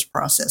into those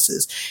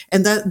processes.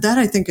 And that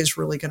I think is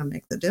really going to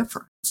make the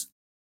difference.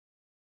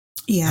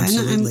 Yeah,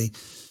 absolutely.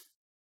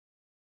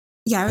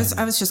 I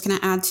was just going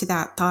to add to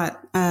that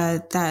thought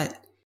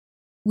that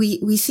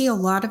we see a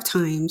lot of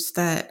times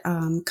that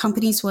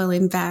companies will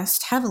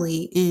invest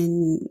heavily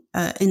in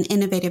an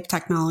innovative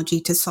technology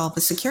to solve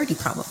a security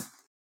problem,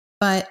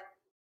 but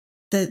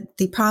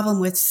the problem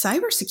with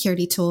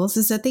cybersecurity tools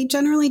is that they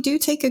generally do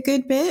take a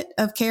good bit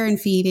of care and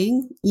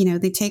feeding.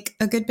 They take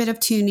a good bit of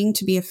tuning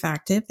to be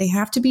effective. They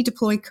have to be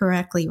deployed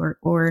correctly,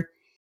 or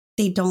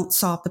they don't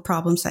solve the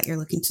problems that you're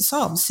looking to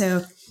solve.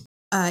 So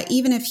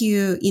even if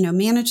you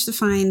manage to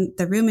find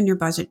the room in your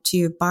budget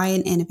to buy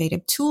an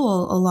innovative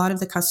tool, a lot of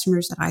the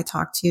customers that I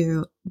talk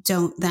to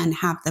don't then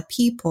have the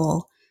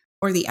people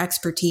or the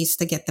expertise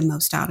to get the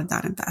most out of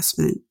that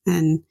investment.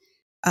 And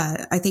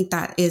I think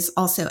that is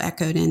also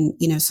echoed in,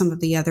 some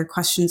of the other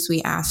questions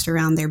we asked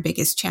around their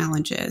biggest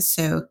challenges.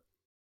 So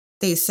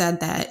they said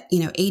that,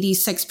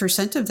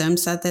 86% of them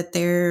said that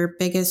their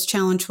biggest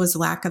challenge was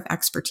lack of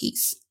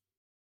expertise.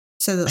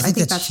 So I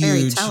think that's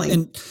very telling.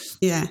 And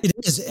yeah, it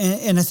is.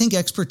 And I think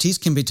expertise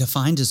can be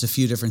defined as a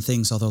few different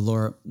things, although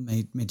Laura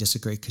may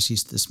disagree because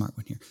she's the smart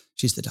one here.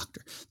 She's the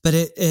doctor. But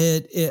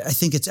I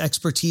think it's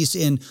expertise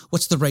in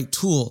what's the right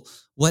tool,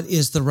 what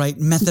is the right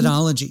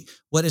methodology,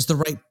 mm-hmm. what is the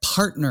right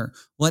partner,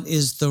 what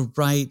is the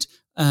right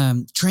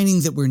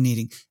training that we're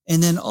needing.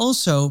 And then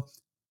also,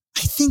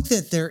 I think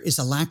that there is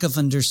a lack of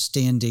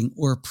understanding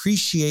or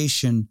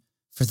appreciation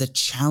for the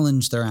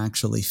challenge they're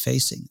actually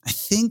facing. I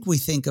think we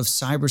think of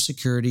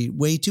cybersecurity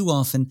way too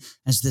often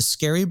as this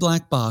scary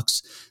black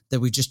box that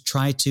we just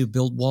try to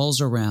build walls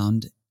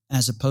around,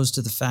 as opposed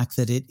to the fact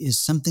that it is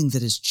something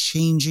that is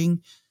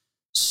changing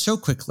so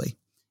quickly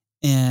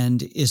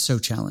and is so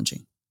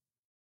challenging.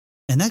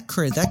 And that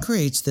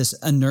creates this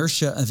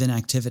inertia of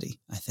inactivity,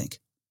 I think.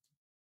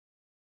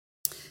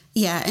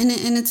 Yeah, and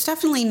it's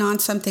definitely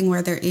not something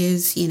where there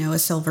is, a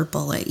silver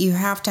bullet. You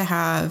have to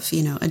have,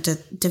 a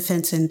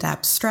defense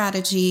in-depth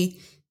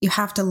strategy. You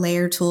have to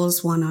layer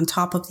tools one on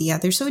top of the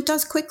other. So it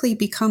does quickly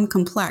become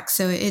complex.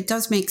 So it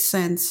does make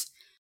sense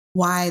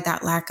why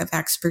that lack of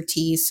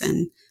expertise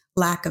and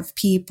lack of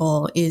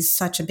people is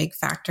such a big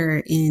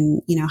factor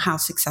in, how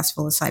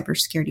successful a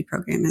cybersecurity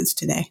program is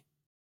today.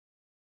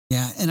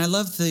 Yeah, and I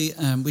love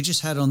we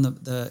just had on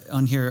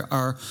on here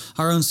our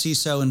own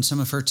CISO and some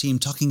of her team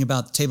talking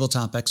about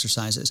tabletop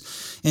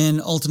exercises.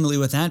 And ultimately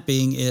what that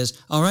being is,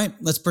 all right,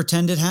 let's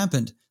pretend it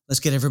happened.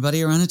 Let's get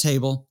everybody around a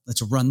table.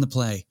 Let's run the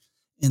play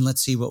and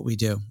let's see what we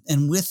do.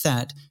 And with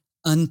that,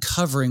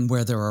 uncovering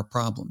where there are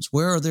problems.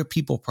 Where are there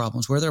people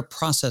problems? Where are there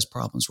process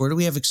problems? Where do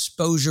we have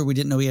exposure we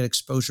didn't know we had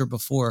exposure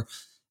before?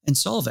 And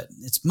solve it.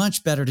 It's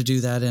much better to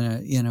do that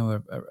in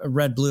a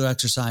red-blue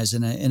exercise,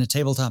 in a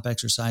tabletop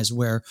exercise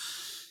where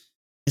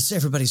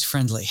everybody's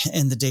friendly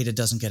and the data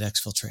doesn't get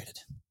exfiltrated.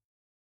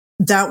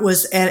 That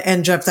was,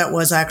 and Jeff, that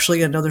was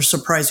actually another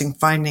surprising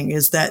finding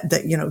is that,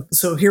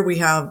 so here we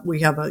have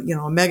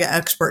a mega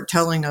expert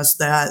telling us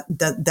that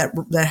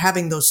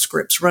having those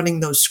scripts, running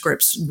those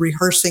scripts,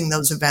 rehearsing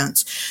those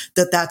events,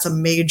 that's a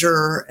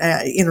major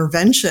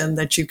intervention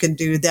that you can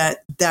do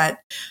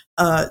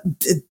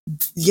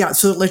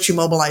so it lets you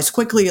mobilize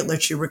quickly. It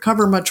lets you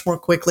recover much more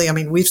quickly. I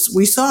mean, we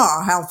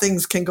saw how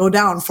things can go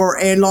down for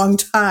a long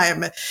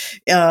time,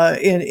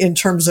 in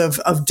terms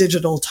of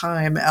digital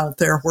time out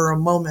there, where a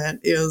moment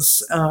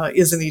is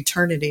an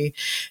eternity.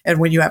 And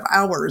when you have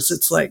hours,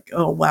 it's like,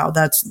 oh, wow,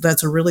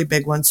 that's a really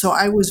big one. So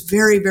I was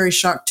very, very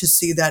shocked to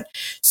see that,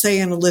 say,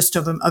 in a list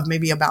of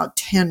maybe about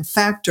 10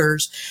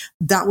 factors,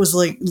 that was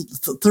like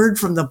third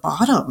from the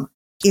bottom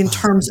in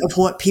terms of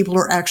what people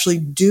are actually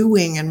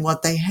doing and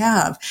what they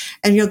have.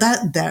 And,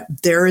 that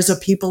there is a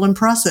people and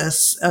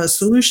process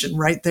solution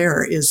right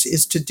there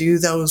is to do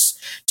those,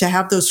 to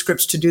have those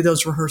scripts, to do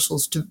those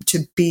rehearsals,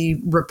 to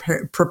be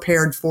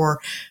prepared for,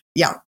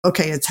 yeah,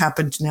 okay, it's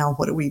happened now.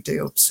 What do we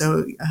do?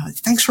 So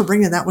thanks for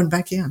bringing that one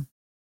back in.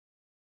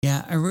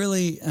 Yeah, I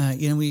really,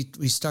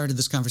 we started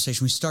this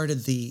conversation. We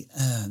started the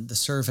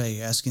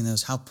survey asking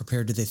those how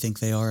prepared do they think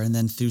they are, and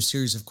then through a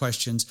series of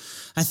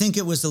questions, I think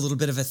it was a little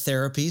bit of a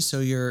therapy. So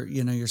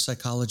your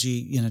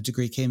psychology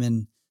degree came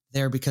in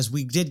there because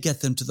we did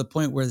get them to the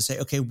point where they say,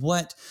 okay,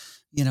 rank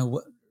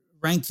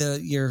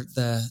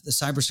the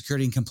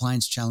cybersecurity and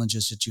compliance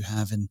challenges that you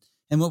have, and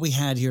what we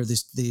had here,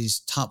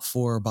 these top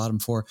four or bottom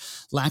four: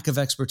 lack of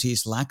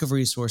expertise, lack of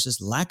resources,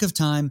 lack of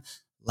time,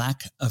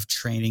 lack of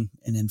training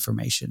and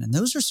information. And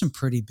those are some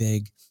pretty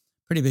big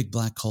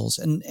black holes.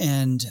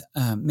 And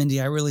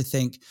Mindy, I really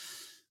think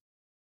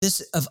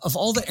This of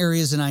all the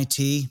areas in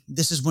IT,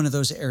 this is one of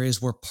those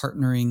areas where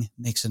partnering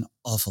makes an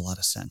awful lot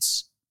of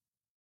sense.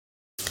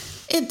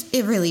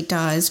 It really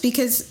does,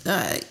 because,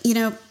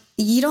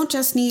 you don't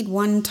just need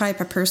one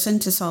type of person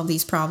to solve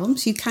these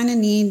problems. You kind of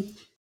need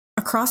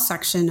a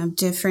cross-section of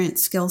different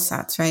skill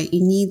sets, right?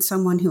 You need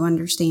someone who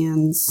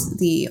understands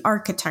the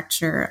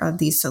architecture of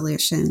these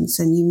solutions,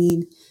 and you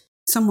need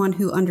someone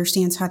who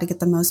understands how to get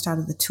the most out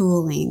of the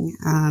tooling.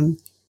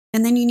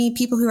 And then you need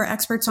people who are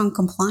experts on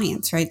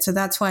compliance, right? So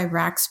that's why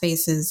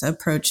Rackspace's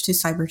approach to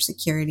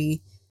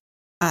cybersecurity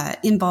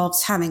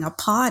involves having a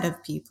pod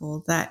of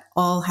people that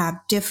all have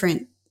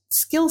different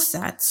skill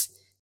sets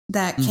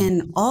that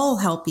can all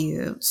help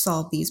you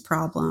solve these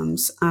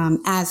problems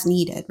as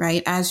needed,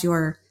 right? As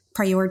your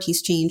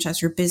priorities change,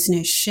 as your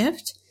business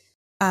shift,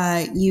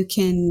 you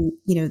can,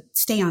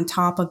 stay on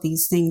top of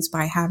these things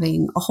by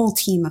having a whole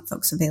team of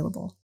folks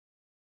available.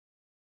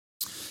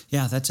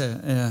 Yeah, that's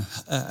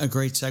a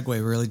great segue,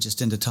 really,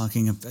 just into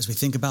talking as we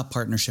think about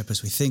partnership,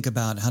 as we think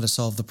about how to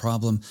solve the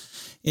problem.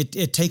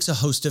 It takes a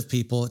host of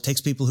people. It takes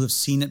people who have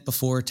seen it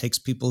before. It takes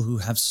people who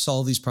have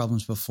solved these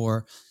problems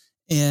before.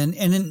 And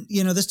in,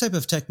 this type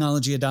of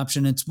technology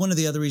adoption, it's one of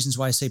the other reasons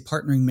why I say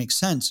partnering makes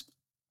sense.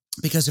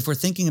 Because if we're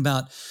thinking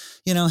about,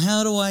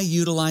 how do I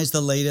utilize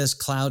the latest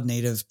cloud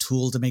native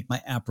tool to make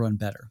my app run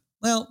better?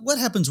 Well, what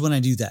happens when I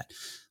do that?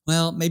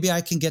 Well, maybe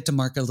I can get to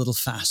market a little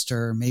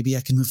faster. Maybe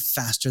I can move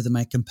faster than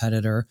my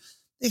competitor.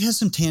 It has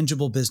some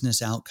tangible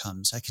business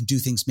outcomes. I can do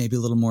things maybe a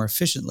little more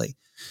efficiently.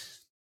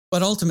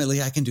 But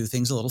ultimately, I can do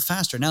things a little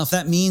faster. Now, if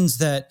that means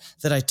that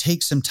I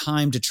take some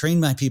time to train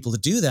my people to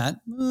do that,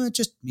 well, it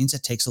just means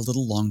it takes a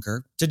little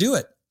longer to do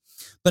it.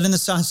 But in the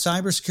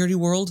cybersecurity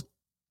world,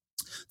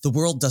 the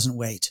world doesn't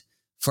wait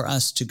for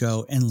us to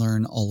go and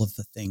learn all of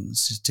the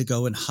things, to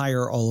go and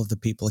hire all of the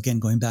people. Again,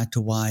 going back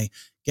to why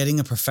getting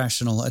a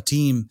professional, a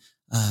team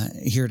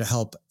here to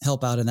help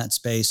out in that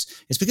space,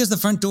 it's because the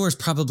front door is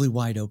probably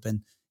wide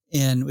open.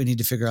 And we need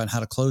to figure out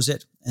how to close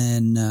it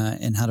and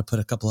how to put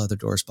a couple other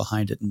doors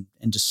behind it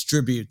and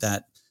distribute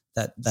that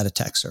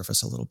attack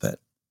surface a little bit.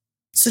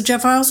 So,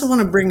 Jeff, I also want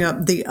to bring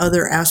up the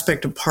other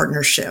aspect of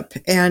partnership,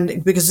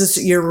 and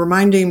because you're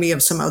reminding me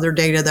of some other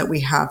data that we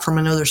have from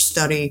another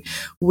study,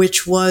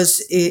 which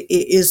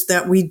is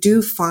that we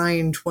do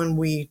find when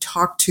we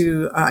talk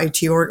to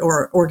IT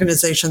or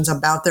organizations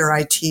about their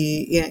IT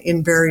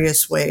in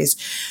various ways,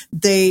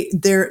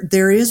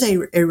 there is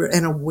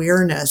an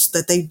awareness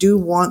that they do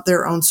want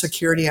their own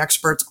security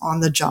experts on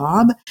the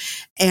job,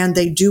 and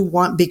they do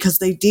want, because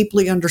they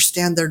deeply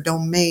understand their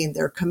domain,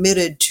 they're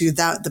committed to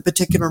the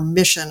particular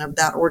mission of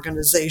that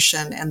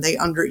organization, and they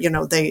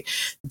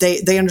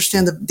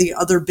understand the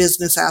other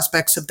business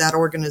aspects of that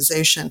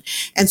organization.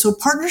 And so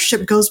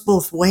partnership goes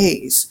both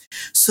ways.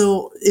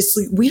 So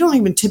we don't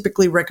even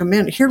typically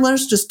recommend, here, let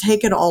us just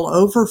take it all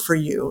over for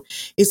you.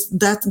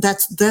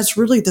 That's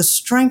really the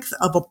strength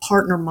of a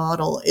partner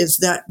model, is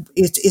that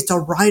it's a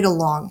ride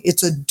along,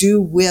 it's a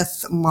do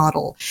with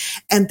model.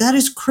 And that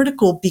is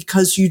critical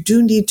because you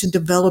do need to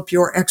develop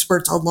your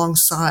experts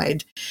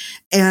alongside.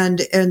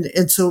 And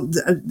so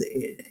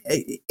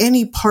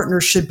any partner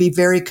should be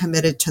very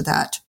committed to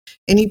that.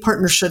 Any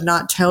partner should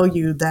not tell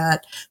you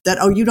that,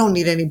 oh, you don't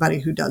need anybody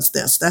who does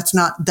this.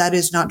 That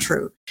is not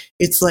true.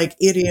 It's like,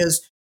 it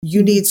is,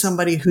 you need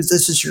somebody who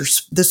this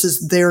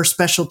is their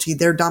specialty,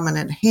 their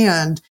dominant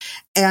hand.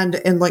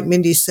 And like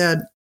Mindy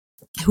said,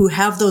 who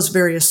have those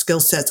various skill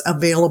sets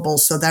available.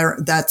 So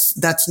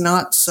that's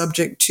not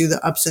subject to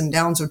the ups and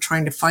downs of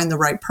trying to find the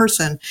right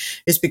person.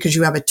 It's because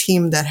you have a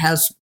team that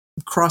has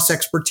cross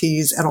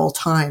expertise at all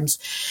times.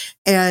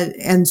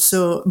 And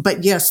so,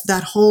 but yes,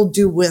 that whole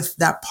do with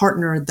that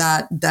partner,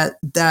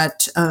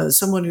 that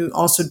someone who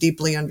also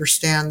deeply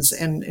understands,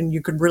 and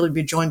you could really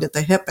be joined at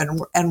the hip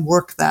and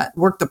work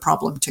the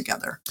problem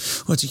together.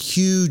 Well, it's a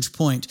huge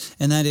point.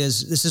 And that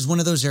is, this is one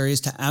of those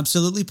areas to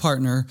absolutely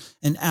partner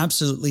and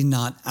absolutely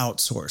not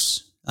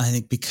outsource. I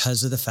think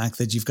because of the fact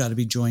that you've got to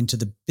be joined to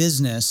the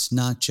business,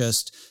 not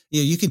just,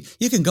 you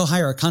can go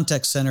hire a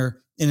contact center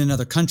in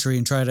another country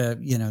and try to,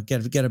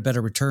 get a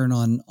better return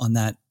on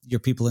that, your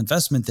people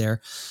investment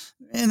there.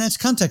 And that's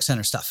contact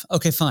center stuff.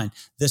 Okay, fine.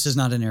 This is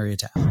not an area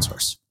to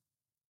outsource.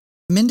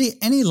 Mindy,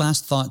 any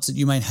last thoughts that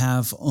you might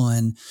have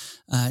on,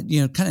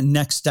 kind of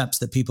next steps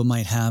that people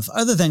might have,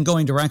 other than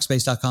going to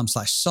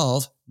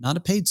Rackspace.com/solve, not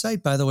a paid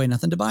site, by the way,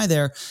 nothing to buy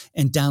there,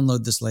 and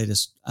download this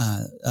latest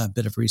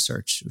bit of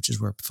research, which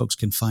is where folks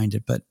can find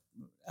it. But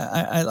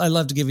I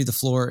love to give you the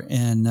floor.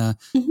 And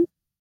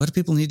what do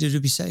people need to do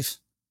to be safe?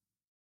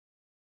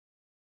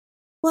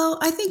 Well,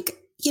 I think,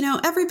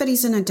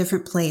 everybody's in a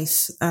different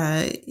place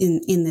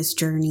in this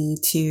journey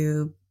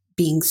to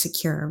being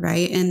secure,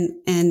 right?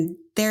 And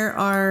there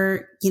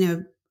are,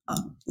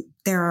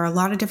 there are a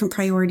lot of different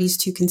priorities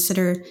to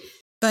consider,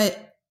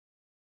 but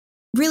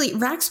really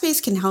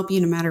Rackspace can help you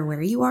no matter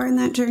where you are in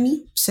that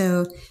journey.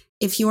 So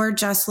if you're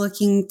just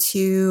looking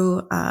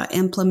to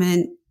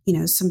implement,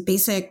 some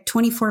basic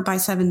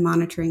 24/7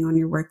 monitoring on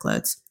your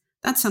workloads,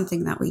 that's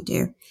something that we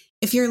do.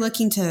 If you're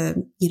looking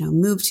to,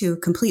 move to a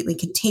completely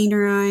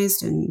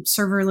containerized and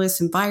serverless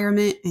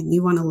environment and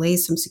you want to lay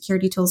some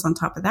security tools on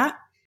top of that,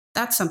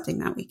 that's something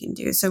that we can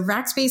do. So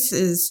Rackspace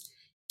is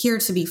here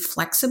to be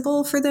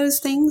flexible for those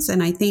things.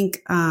 And I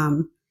think,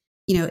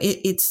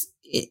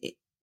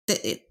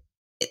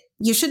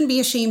 you shouldn't be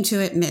ashamed to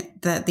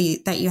admit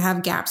that you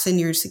have gaps in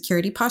your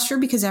security posture,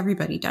 because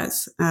everybody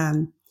does.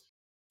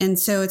 And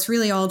so it's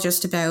really all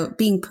just about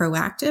being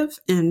proactive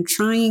and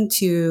trying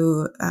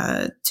to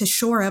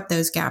shore up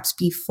those gaps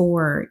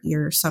before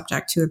you're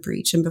subject to a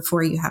breach and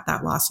before you have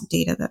that loss of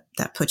data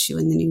that puts you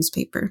in the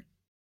newspaper.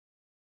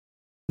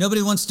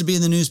 Nobody wants to be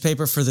in the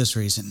newspaper for this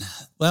reason.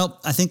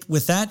 Well, I think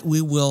with that,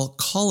 we will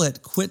call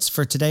it quits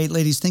for today.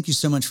 Ladies, thank you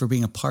so much for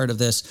being a part of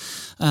this.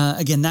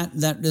 Again,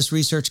 this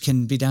research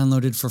can be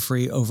downloaded for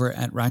free over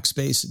at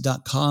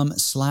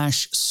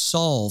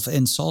rackspace.com/solve.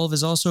 And Solve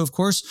is also, of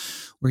course,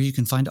 where you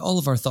can find all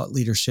of our thought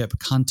leadership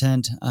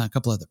content, a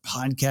couple other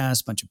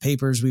podcasts, a bunch of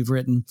papers we've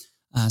written.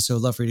 So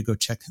I'd love for you to go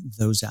check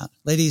those out.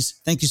 Ladies,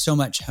 thank you so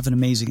much. Have an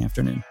amazing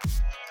afternoon.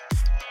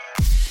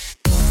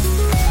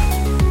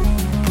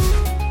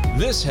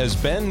 This has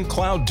been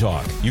Cloud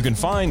Talk. You can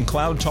find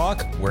Cloud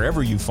Talk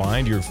wherever you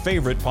find your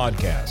favorite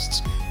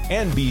podcasts.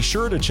 And be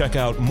sure to check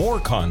out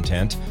more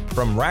content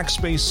from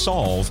Rackspace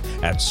Solve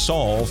at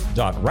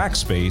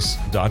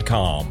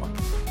solve.rackspace.com.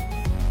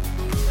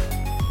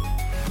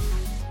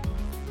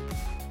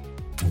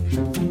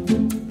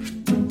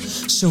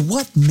 So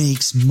what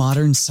makes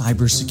modern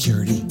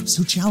cybersecurity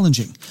so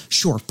challenging?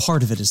 Sure,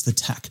 part of it is the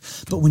tech,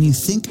 but when you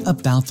think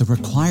about the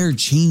required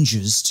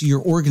changes to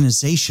your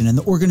organization and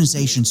the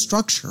organization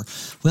structure,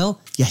 well,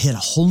 you hit a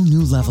whole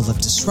new level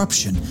of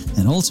disruption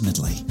and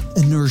ultimately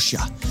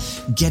inertia.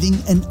 Getting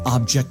an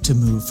object to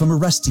move from a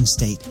resting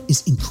state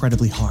is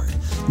incredibly hard.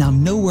 Now,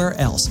 nowhere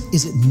else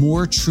is it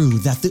more true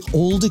that the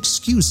old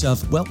excuse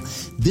of, well,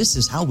 this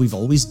is how we've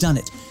always done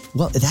it,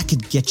 well, that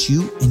could get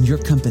you and your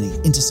company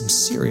into some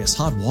serious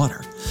hot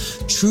water.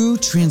 True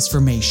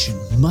transformation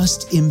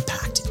must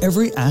impact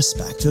every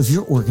aspect of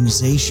your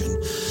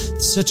organization.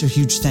 Such a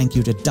huge thank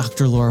you to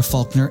Dr. Laura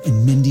Faulkner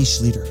and Mindy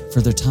Schlueter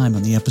for their time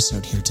on the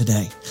episode here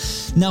today.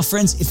 Now,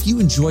 friends, if you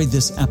enjoyed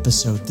this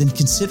episode, then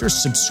consider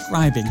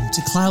subscribing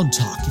to Cloud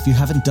Talk if you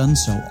haven't done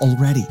so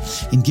already,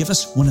 and give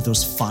us one of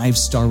those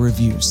 5-star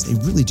reviews. They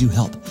really do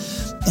help.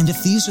 And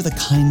if these are the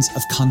kinds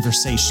of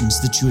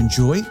conversations that you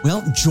enjoy,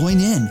 well, join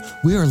in.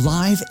 We are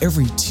live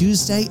every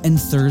Tuesday and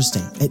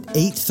Thursday at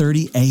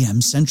 8:30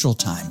 a.m. Central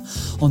Time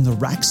on the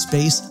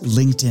Rackspace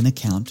LinkedIn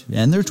account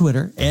and their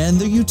Twitter and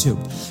their YouTube.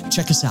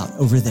 Check us out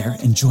over there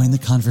and join the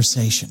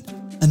conversation.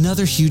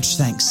 Another huge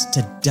thanks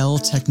to Dell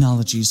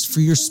Technologies for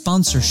your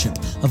sponsorship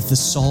of the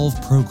Solve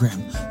program,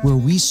 where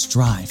we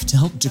strive to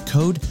help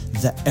decode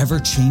the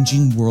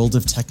ever-changing world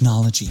of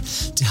technology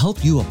to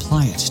help you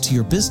apply it to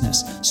your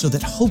business so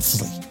that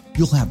hopefully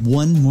you'll have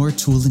one more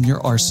tool in your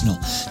arsenal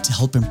to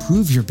help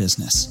improve your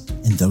business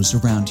and those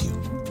around you.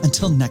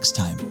 Until next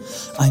time,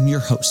 I'm your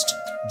host,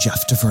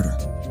 Jeff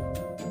DeVerter.